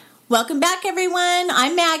 Welcome back, everyone.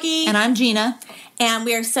 I'm Maggie. And I'm Gina. And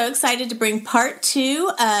we are so excited to bring part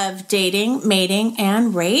 2 of dating, mating,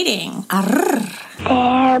 and rating.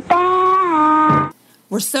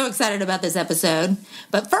 We're so excited about this episode.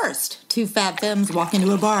 But first, two fat femmes walk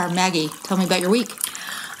into a bar. Maggie, tell me about your week.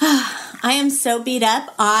 I am so beat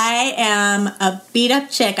up. I am a beat up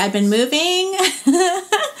chick. I've been moving.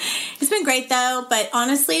 It's been great though, but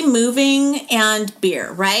honestly, moving and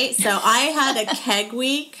beer, right? So I had a keg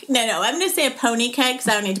week. No, I'm going to say a pony keg because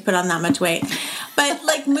I don't need to put on that much weight. But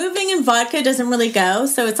like moving and vodka doesn't really go,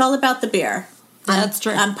 so it's all about the beer. That's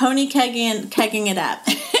true. I'm pony kegging it up.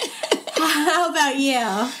 How about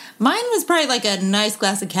you? Mine was probably like a nice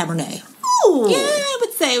glass of Cabernet. Ooh. Yeah, I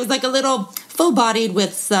would say it was like a little full-bodied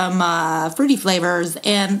with some fruity flavors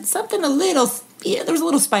and something there was a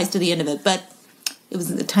little spice to the end of it, but it was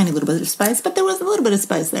a tiny little bit of spice, but there was a little bit of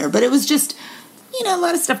spice there. But it was just, a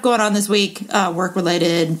lot of stuff going on this week,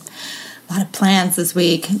 work-related, a lot of plans this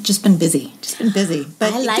week. Just been busy.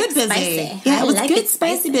 But I like good busy. Spicy. Yeah, it was like good, it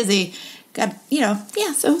spicy busy. Got,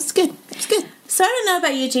 so it's good. It's good. So I don't know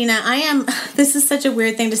about you, Gina. This is such a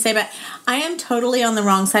weird thing to say, but I am totally on the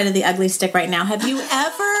wrong side of the ugly stick right now. Have you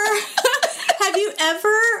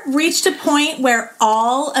ever reached a point where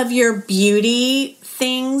all of your beauty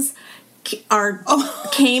things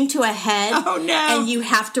came to a head? Oh, no. And you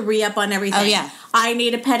have to re-up on everything. Oh, yeah. I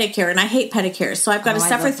need a pedicure, and I hate pedicures, so I've got to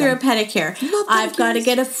suffer through a pedicure. I've got to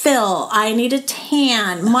get a fill. I need a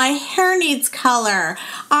tan. My hair needs color.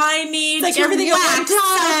 I need like to everything wax at one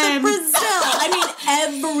South time. of Brazil. I mean,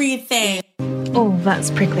 everything. Oh,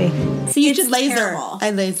 that's prickly. So you It's just laser. terrible.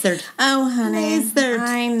 I lasered. Oh, honey. Lasered.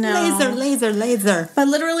 I know. Laser. But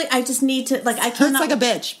literally, I just need to, I Hurts cannot. like a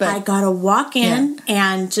bitch, but I gotta walk in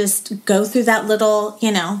and just go through that little,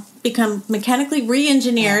 become mechanically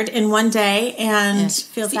re-engineered in one day and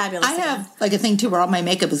feel fabulous. I have like a thing too where all my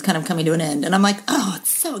makeup is kind of coming to an end, and I'm like, oh,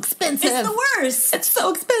 it's so expensive. It's the worst. It's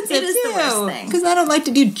so expensive. It is the worst thing. Because I don't like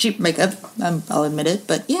to do cheap makeup. I'll admit it,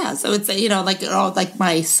 but yeah. So it's all like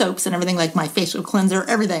my soaps and everything, like my facial cleanser,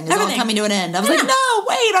 everything is all coming to an end. I was like, no,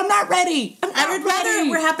 wait, I'm not ready. I would rather it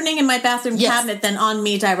were happening in my bathroom cabinet than on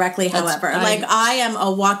me directly. However, right. I am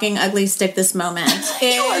a walking ugly stick this moment.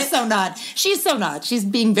 You are so not. She's so not. She's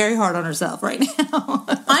being very hard on herself right now.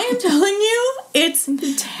 I am telling you, it's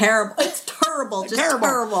terrible. It's terrible. Just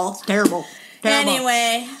terrible. It's terrible. Terrible.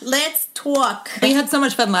 Anyway, let's talk. We had so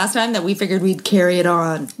much fun last time that we figured we'd carry it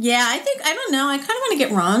on. Yeah, I don't know. I kind of want to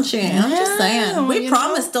get raunchy. I'm just saying. We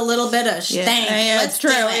promised a little bit of stank. Yeah, it's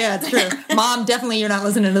true. Yeah, it's true. Mom, definitely you're not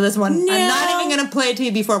listening to this one. No. I'm not even going to play it to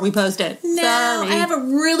you before we post it. No, Sorry. I have a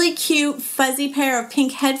really cute fuzzy pair of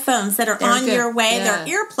pink headphones that are They're on good. your way. Yeah.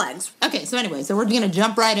 They're earplugs. Okay, so anyway, we're going to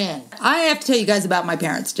jump right in. I have to tell you guys about my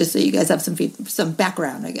parents, just so you guys have some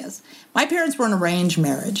background, I guess. My parents were an arranged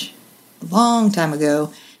marriage a long time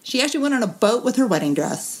ago. She actually went on a boat with her wedding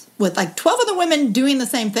dress with like 12 other women doing the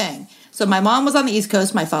same thing. So my mom was on the East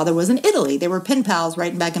Coast. My father was in Italy. They were pen pals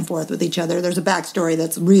writing back and forth with each other. There's a backstory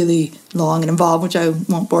that's really long and involved, which I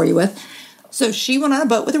won't bore you with. So she went on a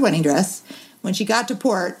boat with her wedding dress. When she got to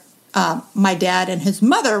port, my dad and his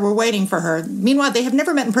mother were waiting for her. Meanwhile, they have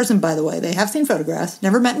never met in person, by the way. They have seen photographs.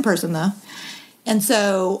 Never met in person, though. And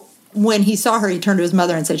so when he saw her, he turned to his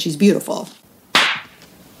mother and said, "She's beautiful."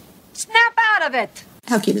 Snap out of it.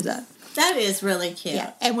 How cute is that? That is really cute.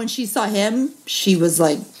 Yeah. And when she saw him, she was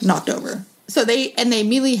like knocked over. So they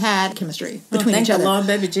immediately had chemistry between thank each other. the Lord,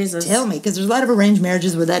 baby Jesus. Tell me, because there's a lot of arranged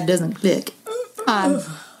marriages where that doesn't click.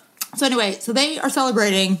 So anyway, so they are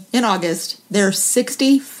celebrating in August their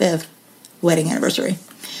 65th wedding anniversary.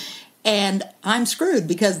 And I'm screwed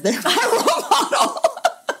because they're my role model.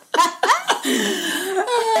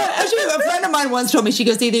 Actually, a friend of mine once told me, she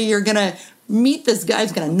goes, either you're going to meet this guy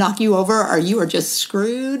who's going to knock you over or you are just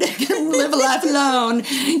screwed and live a life alone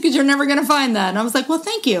because you're never going to find that. And I was like, well,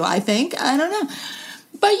 thank you, I think. I don't know.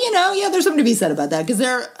 But, yeah, there's something to be said about that because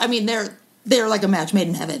they're like a match made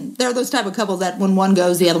in heaven. They're those type of couples that when one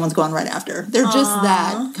goes, the other one's going right after. They're just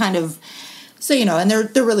that kind of... So, and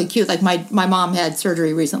they're really cute. Like my mom had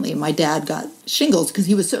surgery recently. My dad got shingles because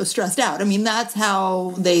he was so stressed out. I mean, that's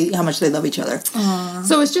how much they love each other. Aww.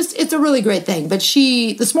 So it's a really great thing. But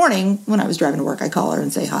this morning when I was driving to work, I call her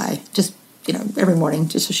and say hi. Just, every morning,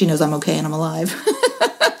 just so she knows I'm okay and I'm alive.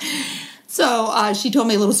 So she told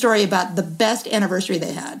me a little story about the best anniversary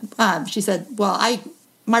they had. She said, well,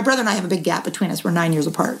 my brother and I have a big gap between us. We're 9 years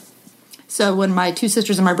apart. So when my two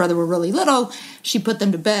sisters and my brother were really little, she put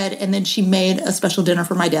them to bed, and then she made a special dinner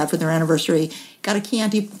for my dad for their anniversary. Got a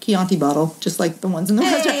Chianti bottle, just like the ones in the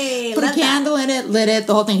restaurant. Put a candle in it, lit it,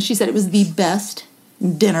 the whole thing. She said it was the best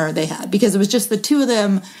dinner they had because it was just the two of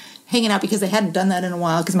them hanging out because they hadn't done that in a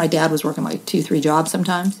while because my dad was working like 2-3 jobs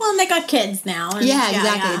sometimes. Well, and they got kids now. And yeah,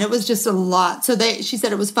 exactly. Yeah. And it was just a lot. So she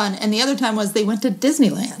said it was fun. And the other time was they went to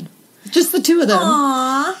Disneyland. Just the two of them.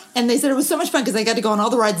 Aww. And they said it was so much fun because they got to go on all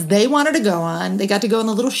the rides they wanted to go on. They got to go in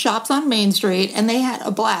the little shops on Main Street, and they had a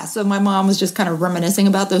blast. So my mom was just kind of reminiscing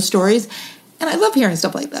about those stories. And I love hearing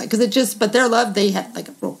stuff like that because but their love, they had like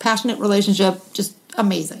a real passionate relationship, just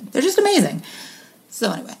amazing. They're just amazing.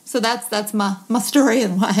 So anyway, that's my story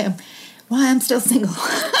and why I'm still single.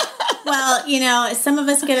 Well, some of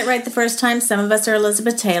us get it right the first time. Some of us are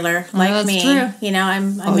Elizabeth Taylor, like me. True.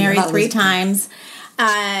 I'm married 3 times.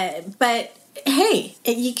 But hey,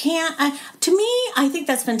 you can't, to me, I think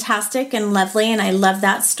that's fantastic and lovely, and I love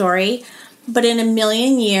that story. But in a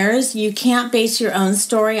million years, you can't base your own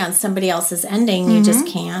story on somebody else's ending. You just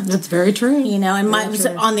can't. That's very true. And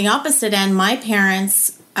on the opposite end, my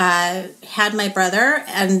parents had my brother,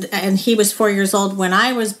 and he was 4 years old when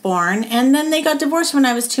I was born, and then they got divorced when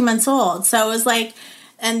I was 2 months old. So it was like...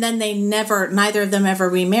 And then neither of them ever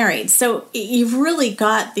remarried. So you've really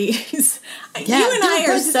got these. Yeah, you and I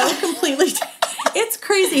are so completely. It's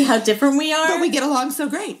crazy how different we are. But we get along so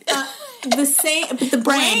great. The same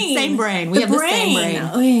brain. Same brain. We have the same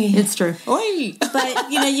brain. Oy. It's true. Oy.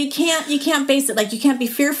 But you can't base it, like, you can't be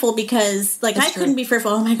fearful because, like, That's I couldn't be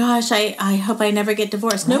fearful. Oh my gosh, I hope I never get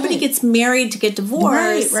divorced. Right. Nobody gets married to get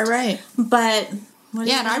divorced. Right. But.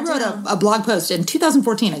 And I wrote a blog post in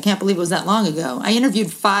 2014. I can't believe it was that long ago. I interviewed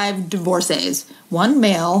 5 divorcees, 1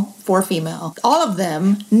 male, 4 female. All of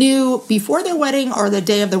them knew before their wedding or the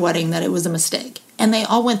day of their wedding that it was a mistake. And they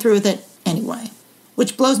all went through with it anyway,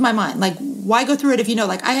 which blows my mind. Like, why go through it if you know?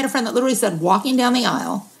 Like, I had a friend that literally said walking down the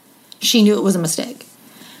aisle, she knew it was a mistake.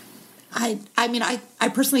 I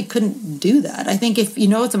personally couldn't do that. I think if you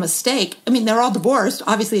know it's a mistake, they're all divorced.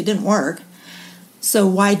 Obviously, it didn't work. So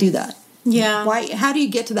why do that? Yeah. How do you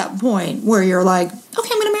get to that point where you're like, okay,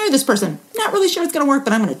 I'm going to marry this person. Not really sure it's going to work,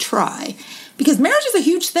 but I'm going to try. Because marriage is a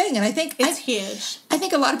huge thing, and I think it's huge. I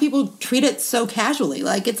think a lot of people treat it so casually.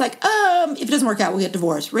 Like, it's like, if it doesn't work out, we'll get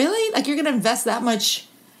divorced. Really? Like, you're going to invest that much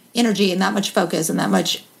energy and that much focus and that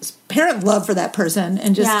much parent love for that person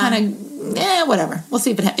and just kind of, whatever. We'll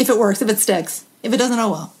see if it works, if it sticks. If it doesn't,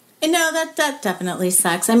 oh well. No, that definitely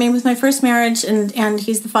sucks. With my first marriage, and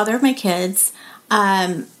he's the father of my kids,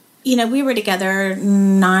 we were together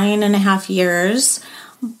 9.5 years.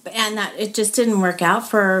 and that it just didn't work out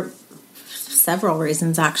for several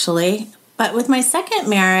reasons, actually. But with my second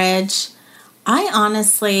marriage, I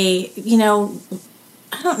honestly,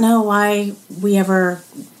 I don't know why we ever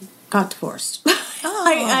got divorced.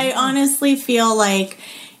 I honestly feel like,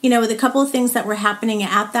 with a couple of things that were happening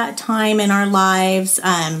at that time in our lives,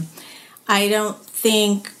 I don't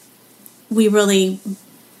think we really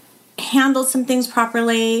handled some things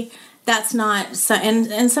properly. That's not so,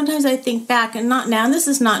 and sometimes I think back, and not now. And this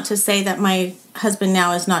is not to say that my husband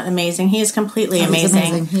now is not amazing. He is completely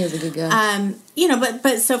amazing. He is a good guy.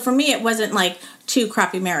 But so for me, it wasn't like 2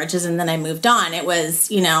 crappy marriages and then I moved on. It was,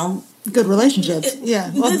 good relationships.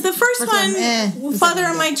 Well, the first one, father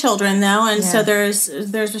of my children, though, and so there's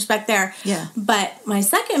respect there. Yeah. But my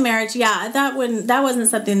second marriage, that wasn't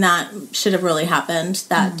something that should have really happened.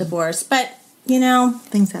 That divorce, but.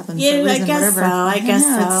 Things happen. Yeah, I guess so. I guess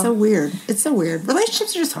so. It's so weird. It's so weird.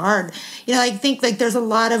 Relationships are just hard. I think like there's a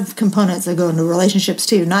lot of components that go into relationships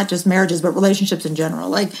too, not just marriages, but relationships in general.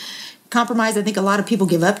 Like compromise, I think a lot of people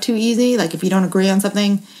give up too easy. Like if you don't agree on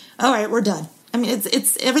something, all right, we're done. I mean,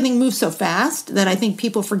 it's everything moves so fast that I think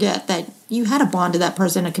people forget that you had a bond to that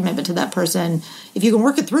person, a commitment to that person. If you can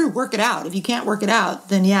work it through, work it out. If you can't work it out,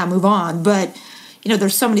 then move on. But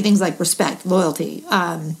there's so many things like respect, loyalty,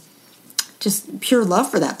 just pure love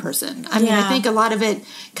for that person. I mean, I think a lot of it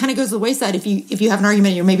kind of goes to the wayside if you have an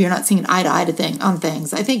argument, maybe you're not seeing eye to eye on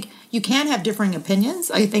things. I think you can have differing opinions.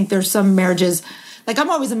 I think there's some marriages, like I'm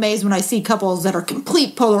always amazed when I see couples that are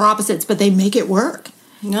complete polar opposites, but they make it work.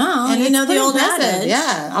 No, and the old adage.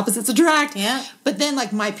 Yeah, opposites attract. Yeah. But then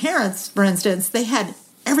like my parents, for instance, they had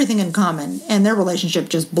everything in common and their relationship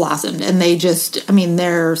just blossomed and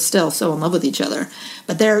they're still so in love with each other.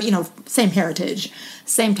 But they're, same heritage,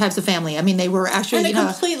 same types of family. I mean, they were actually and a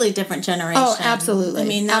completely different generation. Oh, absolutely. I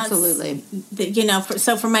mean, absolutely.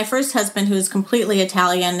 So for my first husband, who's completely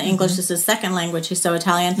Italian, English is his second language. He's so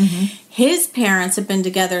Italian. His parents have been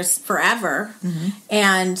together forever,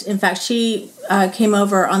 and in fact, she came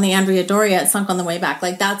over on the Andrea Doria. It sunk on the way back.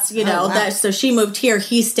 Like that's that. So she moved here.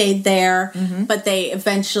 He stayed there, but they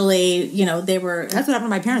eventually, they were. That's what happened to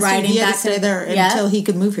my parents. He had to stay there until he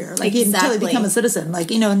could move here. Like until he became a citizen. Like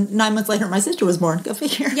 9 months later, my sister was born. Go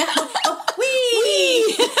figure. Yeah.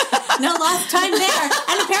 Wee. No lost time there,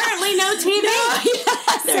 and apparently no TV.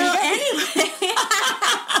 So anyway,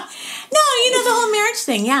 no, the whole marriage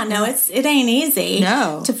thing. Yeah, no, it ain't easy.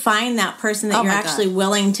 No. To find that person that you're actually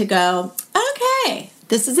willing to go. Okay,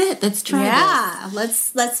 this is it. Let's try.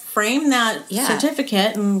 This. Let's frame that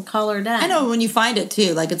certificate and call her done. I know when you find it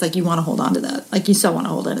too. Like it's like you want to hold on to that. Like you still want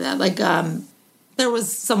to hold on to that. Like there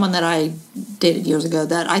was someone that I dated years ago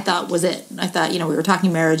that I thought was it. I thought, we were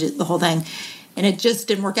talking marriage, the whole thing, and it just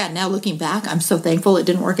didn't work out. Now looking back, I'm so thankful it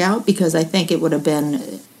didn't work out because I think we would have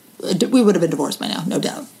been divorced by now, no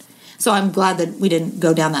doubt. So I'm glad that we didn't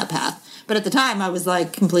go down that path. But at the time, I was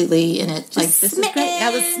like completely in it. Like, this is great.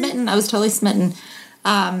 I was smitten. I was totally smitten.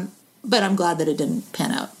 But I'm glad that it didn't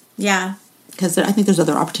pan out. Yeah. Because I think there's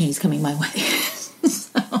other opportunities coming my way.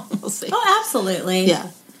 So we'll see. Oh, absolutely.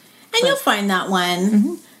 Yeah. And you'll find that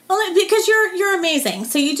one. Well, because you're amazing.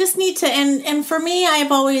 So you just need to, and for me,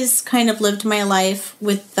 I've always kind of lived my life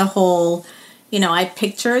with the whole, I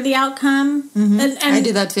picture the outcome. And I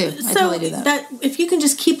do that too. I totally do that. If you can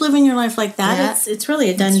just keep living your life like that, it's really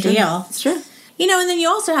a done deal. It's true. And then you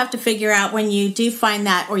also have to figure out when you do find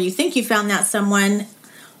that, or you think you found that someone,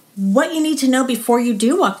 what you need to know before you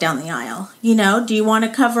do walk down the aisle. Do you want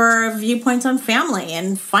to cover viewpoints on family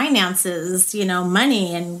and finances,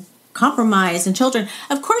 money and compromise and children?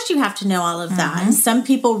 Of course you have to know all of that. And some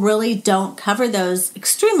people really don't cover those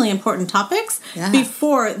extremely important topics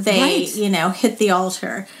before they, hit the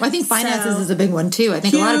altar. Well, I think finances is a big one too. I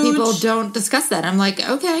think a lot of people don't discuss that. I'm like,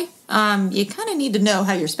 okay, you kind of need to know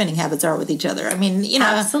how your spending habits are with each other. I mean,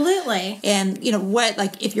 absolutely. And what,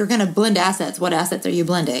 like, if you're going to blend assets, what assets are you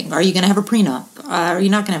blending? Are you going to have a prenup? Are you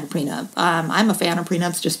not going to have a prenup? I'm a fan of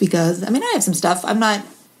prenups just because, I have some stuff. I'm not,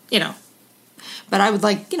 but I would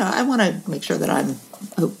like, I want to make sure that I'm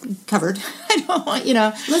covered. I don't want,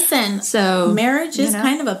 Listen, so marriage is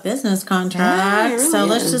kind of a business contract. Really so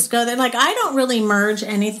let's just go there. Like, I don't really merge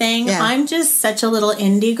anything. Yeah. I'm just such a little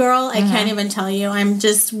indie girl. I can't even tell you. I'm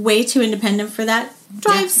just way too independent for that.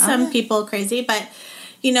 Drives some people crazy. But,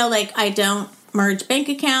 like, I don't merge bank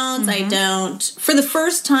accounts. I don't. For the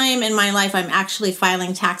first time in my life, I'm actually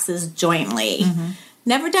filing taxes jointly.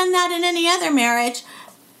 Never done that in any other marriage.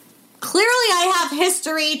 Clearly, I have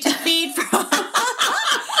history to feed from.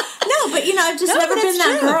 No, but I've just never been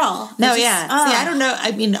that girl. No, See, I don't know.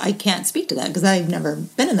 I can't speak to that because I've never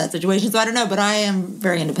been in that situation, so I don't know. But I am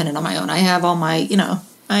very independent on my own. I have all my,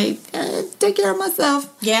 I take care of myself.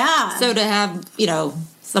 Yeah. So to have,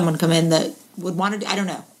 someone come in that would want to do, I don't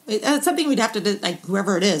know. It's something we'd have to,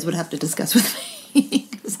 whoever it is would have to discuss with me.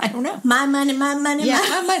 Because I don't know. My money, my money,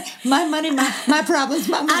 my problems,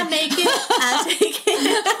 my money. I make it, I take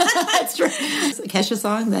it. That's true. Kesha's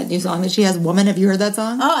song, that new song that she has, Woman. Have you heard that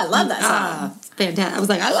song? Oh, I love that song. It's fantastic. I was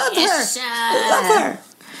like, I love Kesha. her. I love her.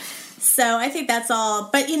 So I think that's all.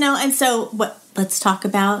 But, and so let's talk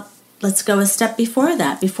about, let's go a step before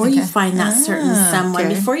that. Before you find that certain someone,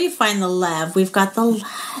 before you find the love, we've got the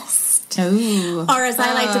lust. Ooh. Or as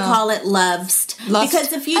I like to call it, lust.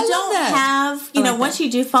 Because if you don't have, once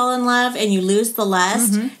you do fall in love and you lose the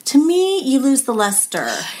lust, to me, you lose the luster.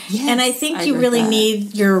 Yes, and I think you really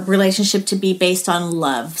need your relationship to be based on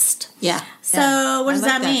lust. Yeah. So what does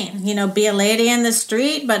that mean? Be a lady in the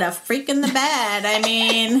street, but a freak in the bed. I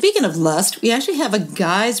mean. Speaking of lust, we actually have a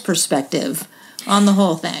guy's perspective on the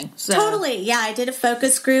whole thing. So. Totally. Yeah, I did a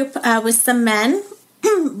focus group with some men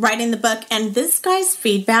writing the book, and this guy's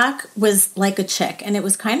feedback was like a chick, and it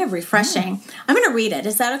was kind of refreshing. I'm going to read it.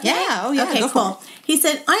 Is that okay? Yeah. Oh, yeah. Okay, cool. He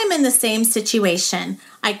said, I am in the same situation.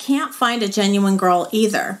 I can't find a genuine girl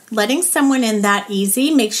either. Letting someone in that easy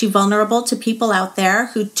makes you vulnerable to people out there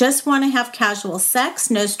who just want to have casual sex,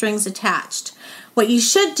 no strings attached. What you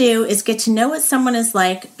should do is get to know what someone is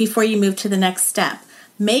like before you move to the next step.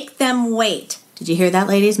 Make them wait. Did you hear that,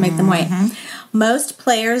 ladies? Make them wait. Most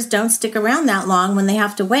players don't stick around that long when they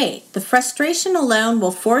have to wait. The frustration alone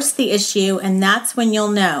will force the issue, and that's when you'll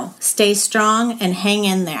know. Stay strong and hang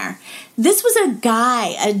in there. This was a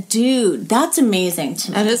guy, a dude. That's amazing to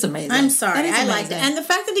me. That is amazing. I'm sorry. I liked it. And the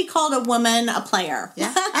fact that he called a woman a player.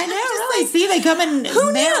 Yeah. I know, really. See, they come in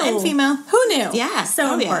male and female. Who knew? Yeah.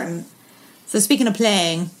 So important. So speaking of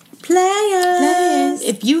players.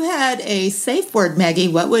 If you had a safe word, Maggie,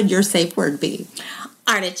 what would your safe word be?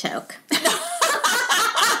 Artichoke. I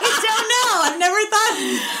don't know. I've never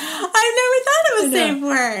thought of a safe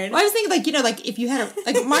word. Well, I was thinking, if you had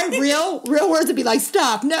my real words would be like,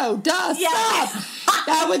 stop, no, stop.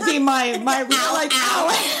 That would be my real,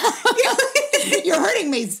 ow. You're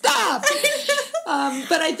hurting me, stop.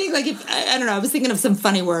 But I think, I don't know, I was thinking of some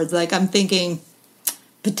funny words. I'm thinking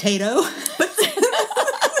potato.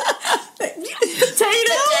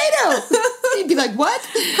 Potato. You'd be like, what?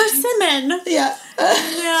 Persimmon. Yeah.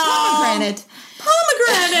 No. Pomegranate.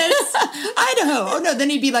 Idaho. Oh, no. Then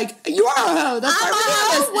he'd be like, you are a hoe. That's why we're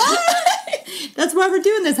doing this. What? That's why we're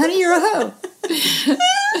doing this. Honey, you're a hoe.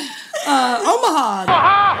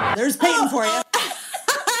 Omaha. There's Peyton for you.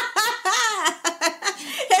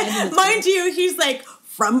 Mind you, he's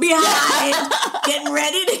from behind, getting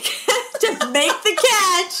ready to make the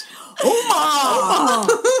catch. Omaha.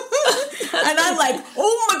 And I'm like,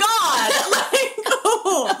 oh my God.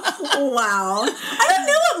 Oh, wow. I don't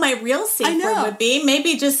know what my real safe word would be.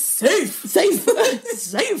 Maybe just safe. Safe. That's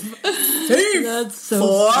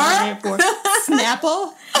so funny.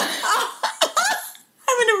 Snapple.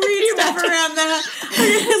 I'm going to read stuff around that.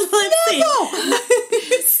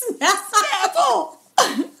 Snapple.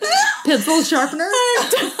 Pencil sharpener.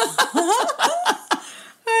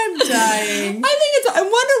 I'm dying. I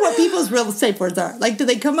wonder what people's real safe words are. Do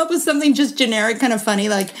they come up with something just generic, kind of funny,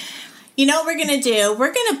 You know what we're going to do?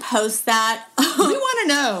 We're going to post that. We want to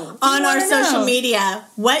know. On our social media,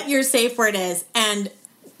 what your safe word is. And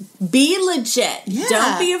be legit. Yeah,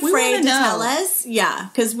 don't be afraid to tell us. Yeah,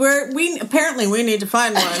 because we apparently need to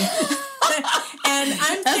find one. And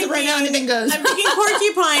I'm thinking, right now, anything goes. I'm thinking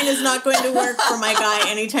porcupine is not going to work for my guy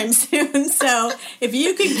anytime soon. So if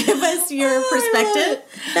you could give us your perspective,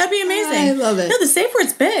 that'd be amazing. I love it. No, the safe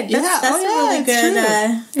word's big. That's a really good.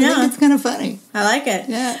 I think it's kind of funny. I like it.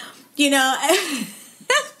 Yeah.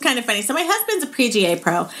 Kind of funny. So my husband's a PGA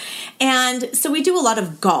pro, and so we do a lot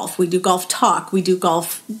of golf. We do golf talk. We do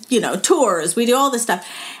golf, tours. We do all this stuff.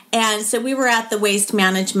 And so we were at the Waste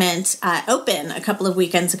Management Open a couple of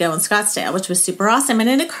weekends ago in Scottsdale, which was super awesome. And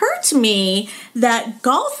it occurred to me that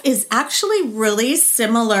golf is actually really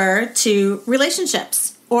similar to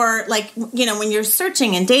relationships, or when you're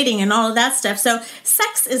searching and dating and all of that stuff. So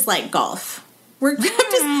sex is like golf. I'm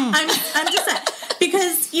just saying.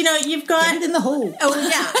 Because, you've got... Get it in the hole. Oh,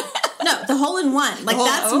 yeah. No, the hole in one.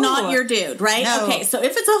 That's not your dude, right? No. Okay, so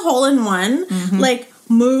if it's a hole in one,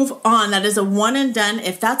 move on. That is a one and done.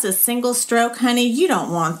 If that's a single stroke, honey, you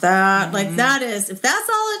don't want that. If that's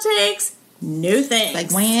all it takes, no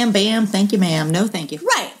thanks. Wham, bam, thank you, ma'am. No, thank you.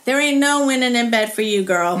 Right. There ain't no winning in bed for you,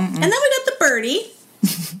 girl. And then we got the birdie.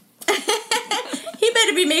 He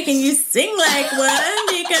better be making you sing like one,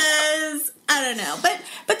 because... I don't know, but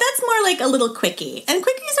that's more like a little quickie, and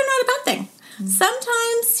quickies are not a bad thing.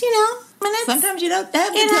 Sometimes, minutes. Sometimes you don't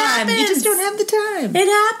have the It time. happens. You just don't have the time. It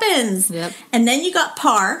happens. Yep. And then you got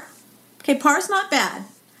par. Okay, par's not bad.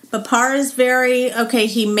 But par is very, okay,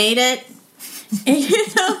 he made it.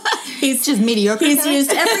 He's just mediocre. He's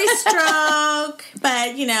used every stroke,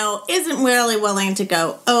 but, isn't really willing to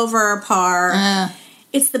go over par.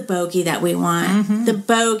 It's the bogey that we want. Mm-hmm. The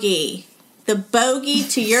bogey. The bogey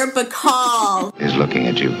to your bacall. Is looking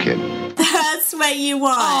at you, kid. That's what you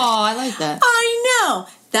want. Oh, I like that. I know.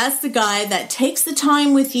 That's the guy that takes the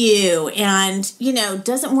time with you and,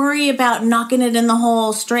 doesn't worry about knocking it in the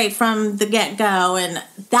hole straight from the get-go. And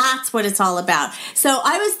that's what it's all about. So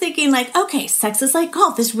I was thinking okay, sex is like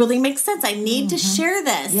golf. This really makes sense. I need to share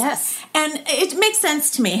this. Yes. And it makes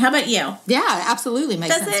sense to me. How about you? Yeah, absolutely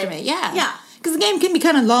makes Does sense it? to me. Yeah. Yeah. Because the game can be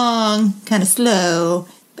kind of long, kind of slow.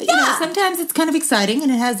 But, sometimes it's kind of exciting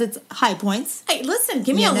and it has its high points. Hey, listen,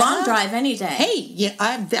 give me a long drive any day. Hey, yeah,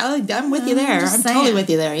 I'm with you there. just I'm saying. totally with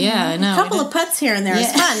you there. Yeah, I know. A couple of putts here and there is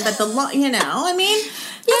fun, but that's what it's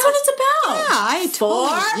about. Yeah, I Four?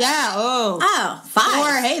 totally. Yeah, Oh, 5.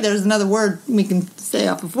 4. Hey, there's another word we can say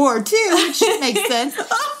off of 4 too, which makes sense.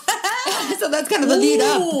 So that's kind of the lead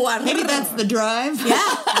up. Maybe that's the drive. Yeah,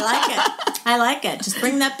 I like it. Just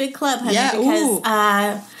bring that big club, honey, Yeah, because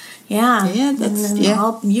Yeah, that's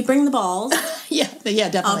you bring the balls. yeah,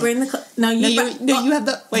 definitely. I'll bring the club. No, you have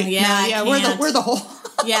the wait. Yeah, we're the whole.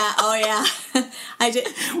 Yeah, oh yeah. I did.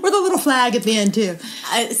 We're the little flag at the end too.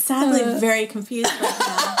 I'm sadly very confused right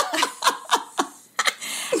now.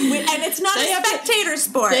 And it's not a spectator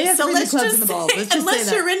sport, so let's just say, unless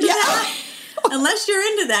you're into that. Unless you're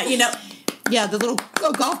into that, Yeah, the little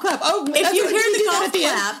golf clap. Oh, if you hear the golf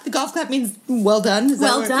clap, the golf clap means well done.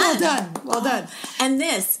 Well done. Well done. And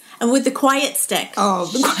this, and with the quiet stick. Oh,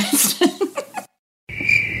 the quiet stick.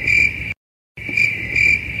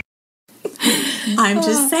 I'm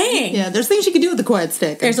just saying. Yeah, there's things you can do with the quiet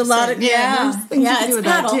stick. There's a lot of there's things you can do with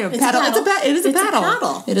that too. It's a paddle. It is a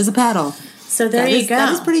paddle. It is a paddle. So there you go.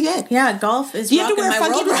 That is pretty good. Yeah, golf is rocking my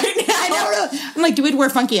world right now. I know. I'm like, do we wear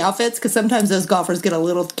funky outfits? Because sometimes those golfers get a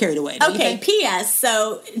little carried away. Okay, P.S.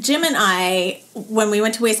 So Jim and I, when we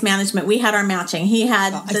went to Waste Management, we had our matching. He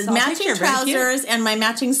had the matching trousers and my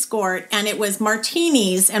matching skirt, and it was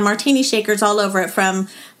martinis and martini shakers all over it from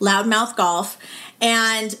Loudmouth Golf.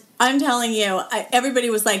 And I'm telling you, everybody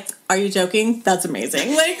was like, "Are you joking? That's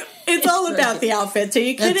amazing!" It's all about the outfits. Are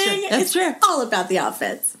you kidding? That's true. It's all about the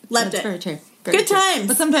outfits. Loved it. Very true. Good times.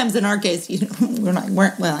 But sometimes in our case,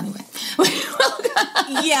 weren't. Well, anyway.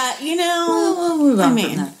 Yeah, we'll move on.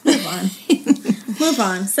 Move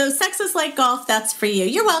on. So, sex is like golf. That's for you.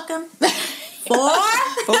 You're welcome. 4. 4.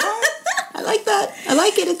 I like that. I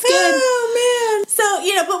like it. It's good. Oh man. So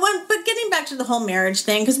but getting back to the whole marriage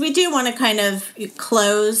thing, because we do want to kind of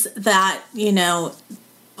close that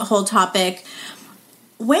whole topic.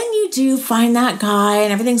 When you do find that guy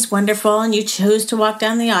and everything's wonderful and you chose to walk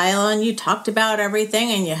down the aisle and you talked about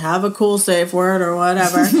everything and you have a cool safe word or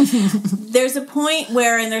whatever, there's a point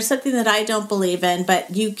where, and there's something that I don't believe in,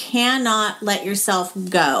 but you cannot let yourself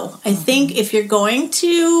go. I think if you're going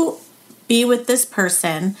to be with this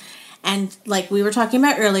person, and like we were talking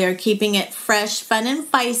about earlier, keeping it fresh, fun, and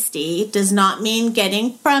feisty does not mean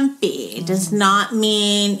getting frumpy. Does not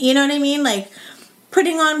mean, you know what I mean? Like,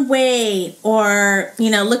 putting on weight or,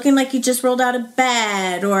 looking like you just rolled out of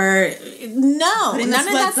bed or none of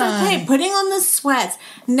that's okay. Putting on the sweats.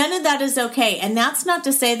 None of that is okay. And that's not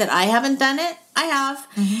to say that I haven't done it. I have.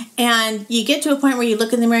 Mm-hmm. And you get to a point where you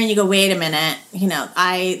look in the mirror and you go, wait a minute,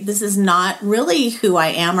 this is not really who I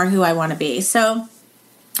am or who I want to be. So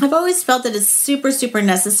I've always felt that it's super, super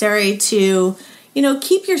necessary to,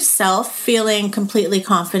 keep yourself feeling completely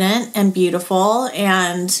confident and beautiful.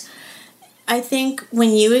 And I think when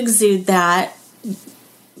you exude that,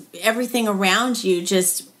 everything around you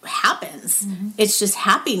just happens. Mm-hmm. It's just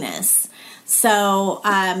happiness. So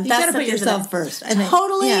you got to put yourself first. I think.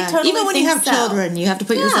 Totally. Even when you have children, you have to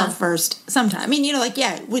put yourself first. Sometimes,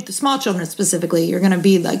 with the small children specifically, you're going to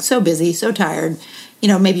be so busy, so tired.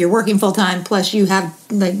 Maybe you're working full time. Plus, you have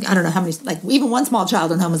I don't know how many. Even one small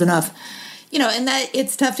child at home is enough. And that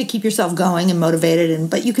it's tough to keep yourself going and motivated.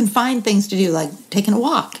 But you can find things to do, like taking a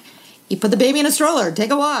walk. You put the baby in a stroller,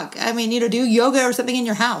 take a walk. Do yoga or something in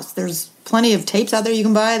your house. There's plenty of tapes out there you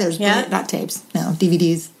can buy. There's not tapes, no,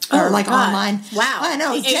 DVDs. Or online. Wow. I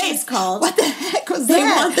know. The tapes called. What the heck was they that?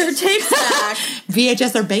 They want their tapes back.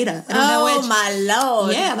 VHS or beta. I don't know which. Oh, my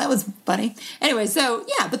Lord. Yeah, that was funny. Anyway, so,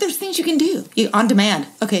 but there's things you can do. On demand.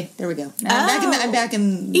 Okay, there we go. Now I'm back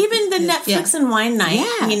in... Even the Netflix and wine night,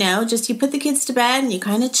 just you put the kids to bed and you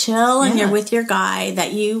kind of chill and you're with your guy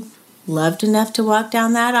that you loved enough to walk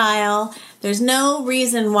down that aisle. There's no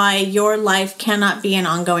reason why your life cannot be an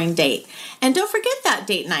ongoing date. And don't forget that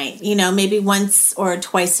date night, maybe once or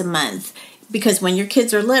twice a month. Because when your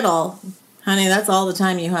kids are little, honey, that's all the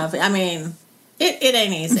time you have. I mean, it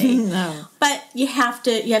ain't easy. No. But you have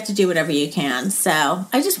to do whatever you can. So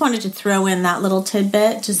I just wanted to throw in that little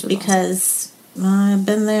tidbit just because I've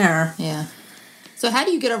been there. Yeah. So how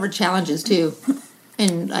do you get over challenges too?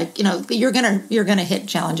 And you're gonna hit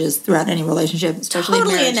challenges throughout any relationship, especially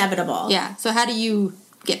totally marriage. Inevitable. Yeah. So how do you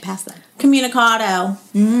get past that? Communicado.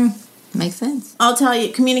 Makes sense. I'll tell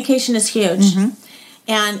you, communication is huge.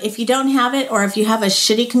 And if you don't have it, or if you have a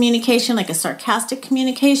shitty communication, like a sarcastic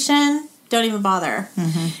communication, don't even bother.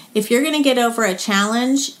 If you're going to get over a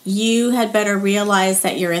challenge, you had better realize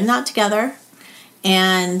that you're in that together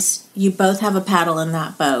and you both have a paddle in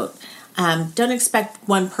that boat. Don't expect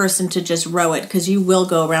one person to just row it, because you will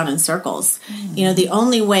go around in circles. The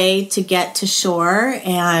only way to get to shore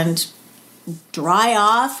and dry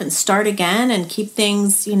off and start again and keep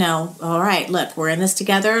things, all right, look, we're in this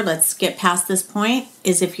together, let's get past this point,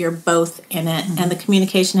 is if you're both in it. And the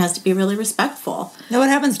communication has to be really respectful. Now what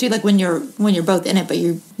happens too, like when you're both in it but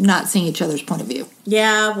you're not seeing each other's point of view?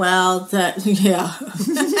 Yeah, well, again,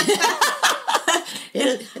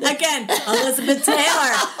 Elizabeth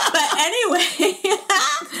Taylor. But anyway,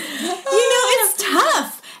 it's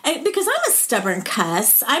tough. Because I'm a stubborn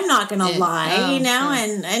cuss. I'm not going to lie,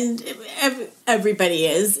 and everybody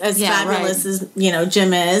is as fabulous as,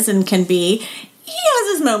 Jim is and can be. He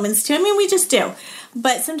has his moments too. I mean, we just do.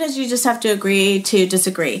 But sometimes you just have to agree to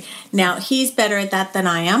disagree. Now, he's better at that than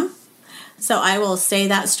I am. So I will say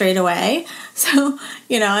that straight away. So,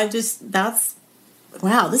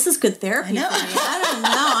 wow, this is good therapy for me. I don't know.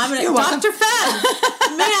 I'm going to... Dr.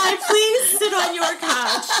 Fenn, may I please sit on your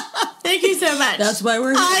couch? Thank you so much. That's why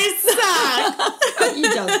we're here. I suck. You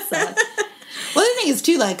don't suck. Well, the thing is,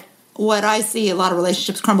 too, like, what I see a lot of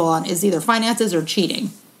relationships crumble on is either finances or cheating.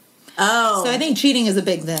 Oh. So I think cheating is a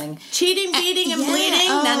big thing. Cheating, beating, and bleeding,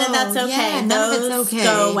 none of that's okay. Yeah, none of it's okay.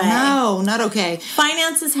 Go away. No, not okay.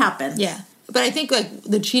 Finances happen. Yeah. But I think, like,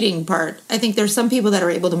 the cheating part, I think there's some people that are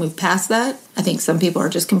able to move past that. I think some people are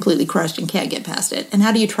just completely crushed and can't get past it. And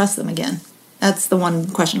how do you trust them again? That's the one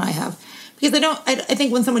question I have. Because I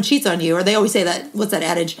think when someone cheats on you, or they always say that, what's that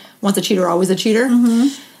adage? Once a cheater, always a cheater.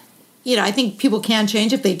 I think people can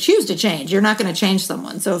change if they choose to change. You're not going to change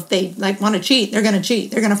someone. So if they, want to cheat, they're going to cheat.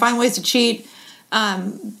 They're going to find ways to cheat.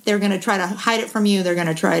 They're going to try to hide it from you. They're going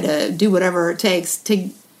to try to do whatever it takes to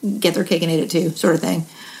get their cake and eat it too, sort of thing.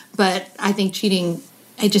 But I think cheating,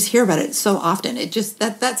 I just hear about it so often. It just,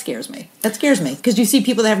 that scares me. That scares me. Because you see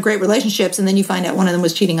people that have great relationships, and then you find out one of them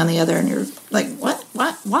was cheating on the other, and you're like, what?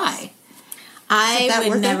 Why? I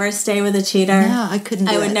would never stay with a cheater. No, I couldn't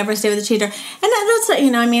do I would never stay with a cheater. And that's,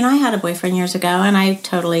 I had a boyfriend years ago, and I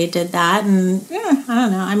totally did that. And, I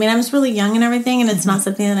don't know. I mean, I was really young and everything, and it's not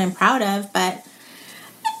something that I'm proud of, but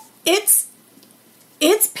it's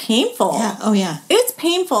painful. Yeah. Oh, yeah. It's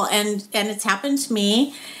painful, and it's happened to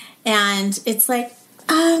me, and it's like,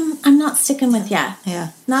 I'm not sticking with you.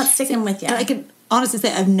 Yeah. Not sticking with you. I can honestly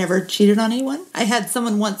say I've never cheated on anyone. I had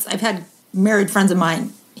someone once, I've had married friends of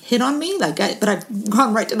mine hit on me, but I've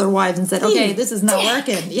gone right to their wives and said, okay, this is not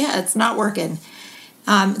working. Yeah, it's not working.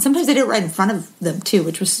 Sometimes they did it right in front of them, too,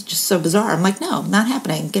 which was just so bizarre. I'm like, no, not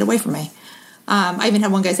happening. Get away from me. I even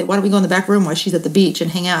had one guy say, why don't we go in the back room while she's at the beach and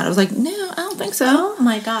hang out? I was like, no, I don't think so. Oh,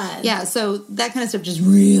 my God. Yeah, so that kind of stuff just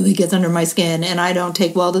really gets under my skin, and I don't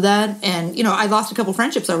take well to that. And, I lost a couple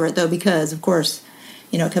friendships over it, though, because, of course,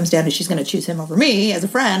 it comes down to she's going to choose him over me as a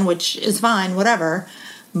friend, which is fine, whatever.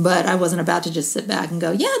 But I wasn't about to just sit back and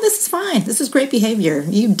go, yeah, this is fine. This is great behavior.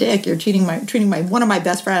 You dick. You're treating one of my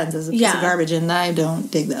best friends as a piece of garbage, and I don't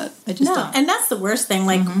dig that. I just don't. And that's the worst thing.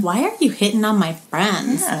 Like, why are you hitting on my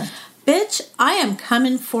friends? Yeah. Bitch, I am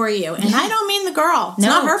coming for you. And I don't mean the girl. It's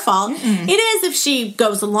not her fault. Mm-mm. It is if she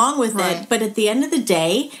goes along with it. But at the end of the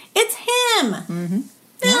day, it's him. Mm-hmm.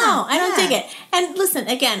 No, I don't dig it. And listen,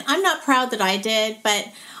 again, I'm not proud that I did, but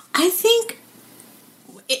I think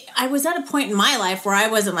I was at a point in my life where I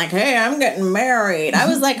wasn't like, hey, I'm getting married. I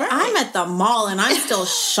was like, I'm at the mall and I'm still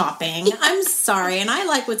shopping. I'm sorry. And I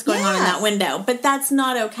like what's going on in that window. But that's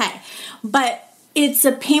not okay. But it's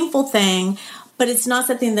a painful thing. But it's not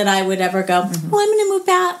something that I would ever go, well, I'm going to move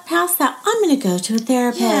past that. I'm going to go to a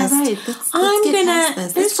therapist. Yeah, right. Let's get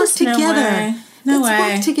past this. Let's work together. Let's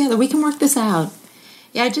work together. We can work this out.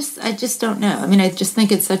 Yeah, I just don't know. I mean, I just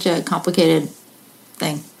think it's such a complicated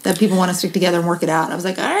thing that people want to stick together and work it out. I was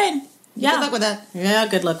like, all right. Good luck with that. Yeah,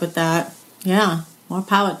 good luck with that. Yeah. More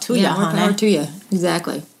power to you, more power to you.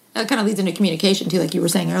 Exactly. that kind of leads into communication too, like you were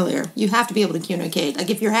saying earlier. You have to be able to communicate. Like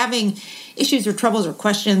if you're having issues or troubles or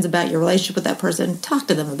questions about your relationship with that person, talk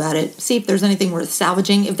to them about it. See if there's anything worth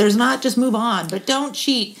salvaging. If there's not, just move on. But don't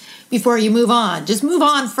cheat before you move on. Just move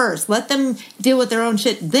on first. Let them deal with their own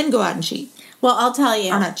shit, then go out and cheat. Well, I'll tell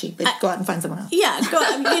you. Or not cheat, but go out and find someone else. Yeah,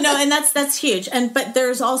 and that's huge. But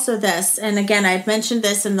there's also this, and again, I've mentioned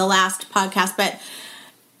this in the last podcast, but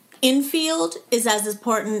infield is as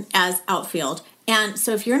important as outfield. And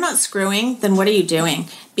so if you're not screwing, then what are you doing?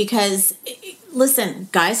 Because, listen,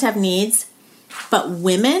 guys have needs, but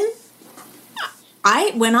women,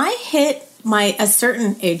 when I hit a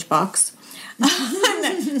certain age box,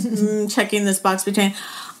 checking this box between,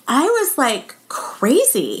 I was like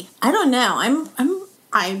crazy. I don't know.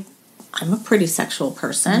 I'm a pretty sexual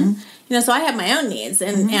person, so I have my own needs,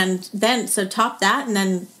 and then so top that, and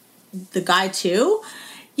then the guy too.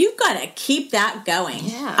 You've got to keep that going.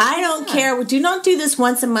 Yeah, I don't care. Do not do this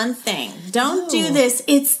once a month thing. Don't do this.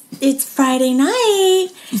 It's Friday night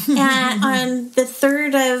and on the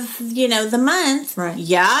 3rd of the month. Right.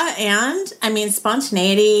 Yeah, and I mean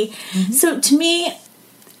spontaneity. So to me,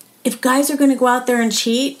 if guys are going to go out there and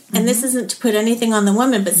cheat, and this isn't to put anything on the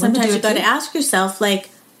woman, but sometimes you've got to ask yourself, like,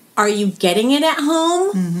 are you getting it at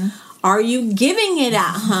home? Are you giving it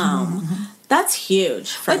at home? That's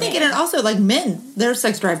huge for I think, and also, like, men, their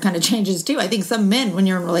sex drive kind of changes, too. I think some men, when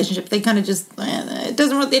you're in a relationship, they kind of just, they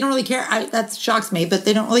don't really care. That shocks me, but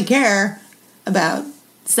they don't really care about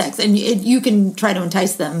sex. And you can try to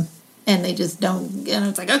entice them, and they just don't, and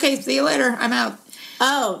it's like, okay, see you later, I'm out.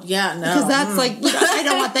 Oh, yeah, no. Because that's like, I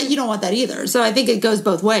don't want that, you don't want that either. So I think it goes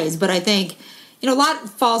both ways, but I think, a lot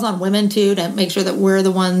falls on women, too, to make sure that we're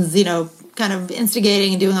the ones, kind of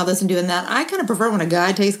instigating and doing all this and doing that. I kind of prefer when a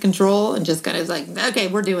guy takes control and just kind of is like, okay,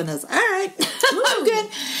 we're doing this. All right, I'm good.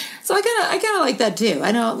 So I kind of like that too.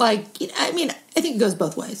 I know, like, I think it goes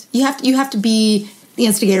both ways. You have to be the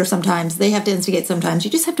instigator sometimes. They have to instigate sometimes.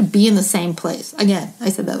 You just have to be in the same place. Again, I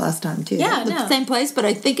said that last time too. Yeah, the same place. But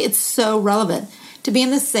I think it's so relevant to be in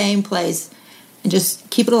the same place and just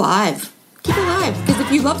keep it alive. Keep it alive, because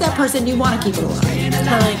if you love that person, you want to keep it alive.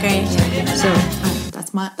 Totally agree. So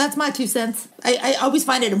that's my 2 cents. I always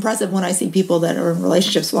find it impressive when I see people that are in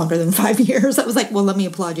relationships longer than 5 years. I was like, well, let me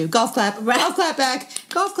applaud you. Golf clap, golf clap back,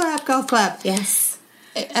 golf clap, golf clap. Yes.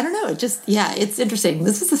 I don't know. It just, it's interesting.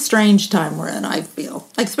 This is a strange time we're in, I feel.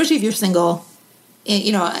 Like, especially if you're single,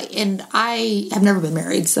 and I have never been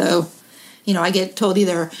married, so... I get told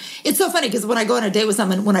either, it's so funny because when I go on a date with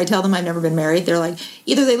someone, when I tell them I've never been married, they're like,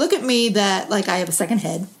 either they look at me that like I have a second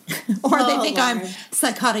head, or they think I'm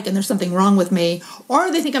psychotic and there's something wrong with me,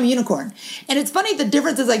 or they think I'm a unicorn. And it's funny the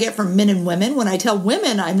differences I get from men and women. When I tell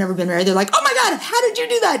women I've never been married, they're like, oh my God, how did you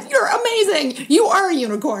do that? You're amazing. You are a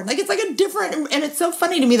unicorn. Like, it's like a different, and it's so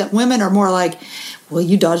funny to me that women are more like, well,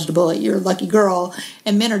 you dodged a bullet, you're a lucky girl,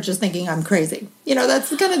 and men are just thinking I'm crazy.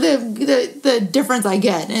 That's kind of the difference I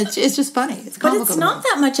get. And it's just funny. It's but it's not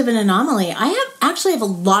that much of an anomaly. I actually have a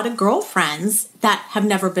lot of girlfriends that have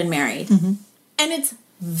never been married, and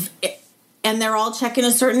they're all checking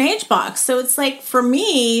a certain age box. So it's like, for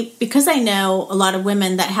me, because I know a lot of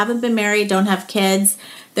women that haven't been married, don't have kids,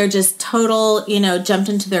 they're just total, jumped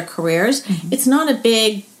into their careers. It's not a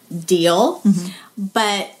big deal,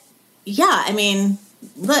 but. Yeah, I mean,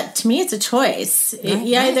 look, to me, it's a choice. Right,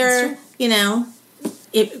 you either, and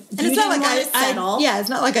it's not like it's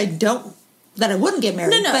not like that I wouldn't get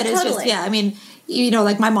married. No, but it's totally. just, I mean,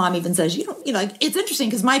 like my mom even says, like, it's interesting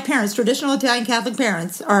because my parents, traditional Italian Catholic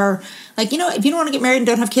parents, are like, if you don't want to get married and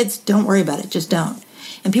don't have kids, don't worry about it. Just don't.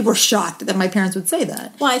 And people are shocked that my parents would say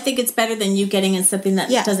that. Well, I think it's better than you getting in something that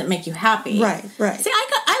doesn't make you happy. Right. See,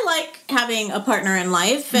 I like having a partner in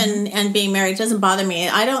life and being married. It doesn't bother me.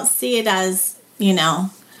 I don't see it as,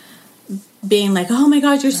 being like, oh my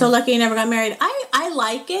God, you're so lucky you never got married. I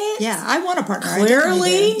like it. Yeah, I want a partner.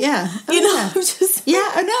 Clearly. Yeah. I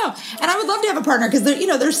know. And I would love to have a partner because,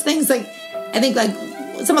 there's things like, I think like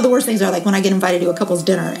some of the worst things are like when I get invited to a couple's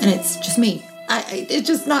dinner and it's just me. It's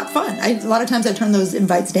just not fun. A lot of times I turn those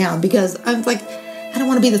invites down because I'm like, I don't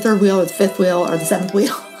want to be the third wheel or the fifth wheel or the seventh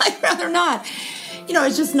wheel. I'd rather not.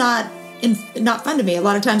 It's just not fun to me. A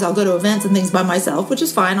lot of times I'll go to events and things by myself, which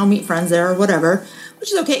is fine. I'll meet friends there or whatever,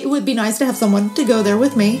 which is okay. It would be nice to have someone to go there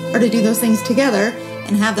with me or to do those things together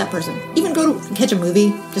and have that person. Even go to catch a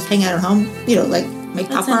movie, just hang out at home, like make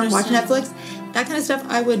popcorn, watch Netflix, that kind of stuff.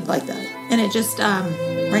 I would like that. And it just,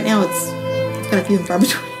 right now it's kind of few and far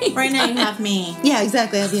between. Right now you have me. Yeah,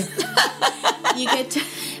 exactly. I have you. You get to...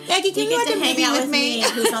 Maggie, you get to hang out with me,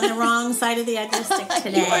 who's on the wrong side of the edge stick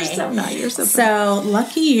today. You are so nice. You're so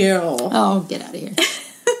lucky you. Oh, get out of here.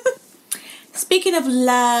 Speaking of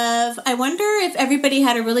love, I wonder if everybody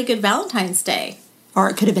had a really good Valentine's Day. Or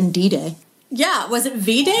it could have been D-Day. Yeah, was it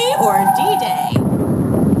V-Day or D-Day?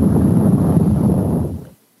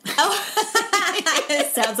 Oh,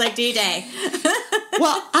 it sounds like D-Day.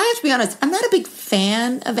 Well, I have to be honest, I'm not a big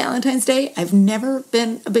fan of Valentine's Day. I've never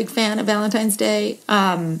been a big fan of Valentine's Day.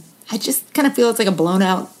 I just kind of feel it's like a blown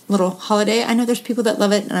out little holiday. I know there's people that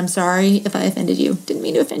love it, and I'm sorry if I offended you. Didn't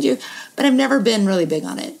mean to offend you, but I've never been really big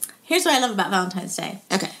on it. Here's what I love about Valentine's Day.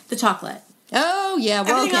 Okay. The chocolate. Oh, yeah,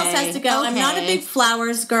 well, Everything else has to go. Okay. I'm not a big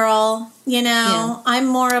flowers girl, you know. Yeah. I'm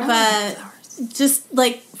more of just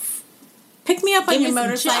like pick me up on your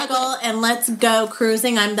motorcycle and let's go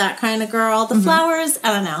cruising. I'm that kind of girl. The flowers,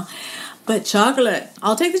 I don't know. But chocolate.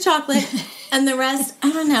 I'll take the chocolate. And the rest,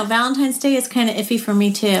 I don't know. Valentine's Day is kind of iffy for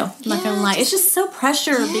me, too. I'm not going to lie. It's just so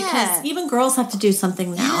pressure because even girls have to do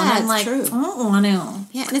something now. Yeah, and I'm like, true. I don't want to.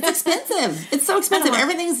 Yeah, and it's expensive. It's so expensive.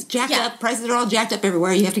 Everything's jacked up. Prices are all jacked up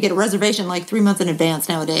everywhere. You have to get a reservation like 3 months in advance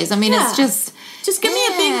nowadays. I mean, it's just... Just give me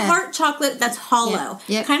a big heart chocolate that's hollow.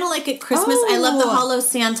 Yeah. Kind of like at Christmas. I love the hollow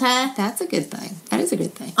Santa. That's a good thing. That is a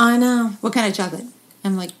good thing. I know. What kind of chocolate?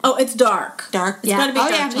 I'm like... Oh, it's dark. Dark? It's got to be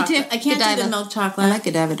dark chocolate. Me too. I can't do the milk chocolate. I like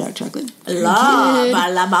Godiva dark chocolate.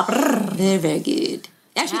 Love. They're very good.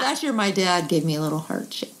 Actually, last year my dad gave me a little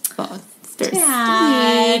heart-shaped box. Very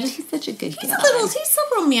Dad. sweet. He's such a good guy. He's so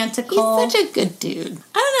romantical. He's such a good dude.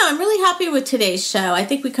 I don't know. I'm really happy with today's show. I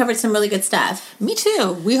think we covered some really good stuff. Me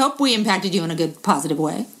too. We hope we impacted you in a good, positive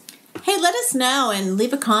way. Hey, let us know and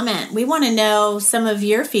leave a comment. We want to know some of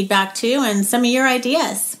your feedback, too, and some of your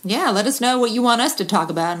ideas. Yeah, let us know what you want us to talk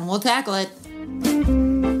about, and we'll tackle it.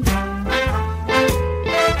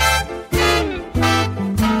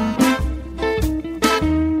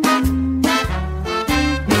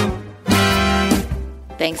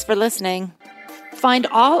 Thanks for listening. Find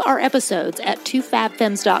all our episodes at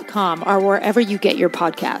twofabfems.com or wherever you get your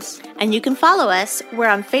podcasts. And you can follow us. We're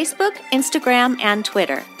on Facebook, Instagram, and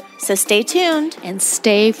Twitter. So stay tuned and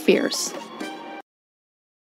stay fierce.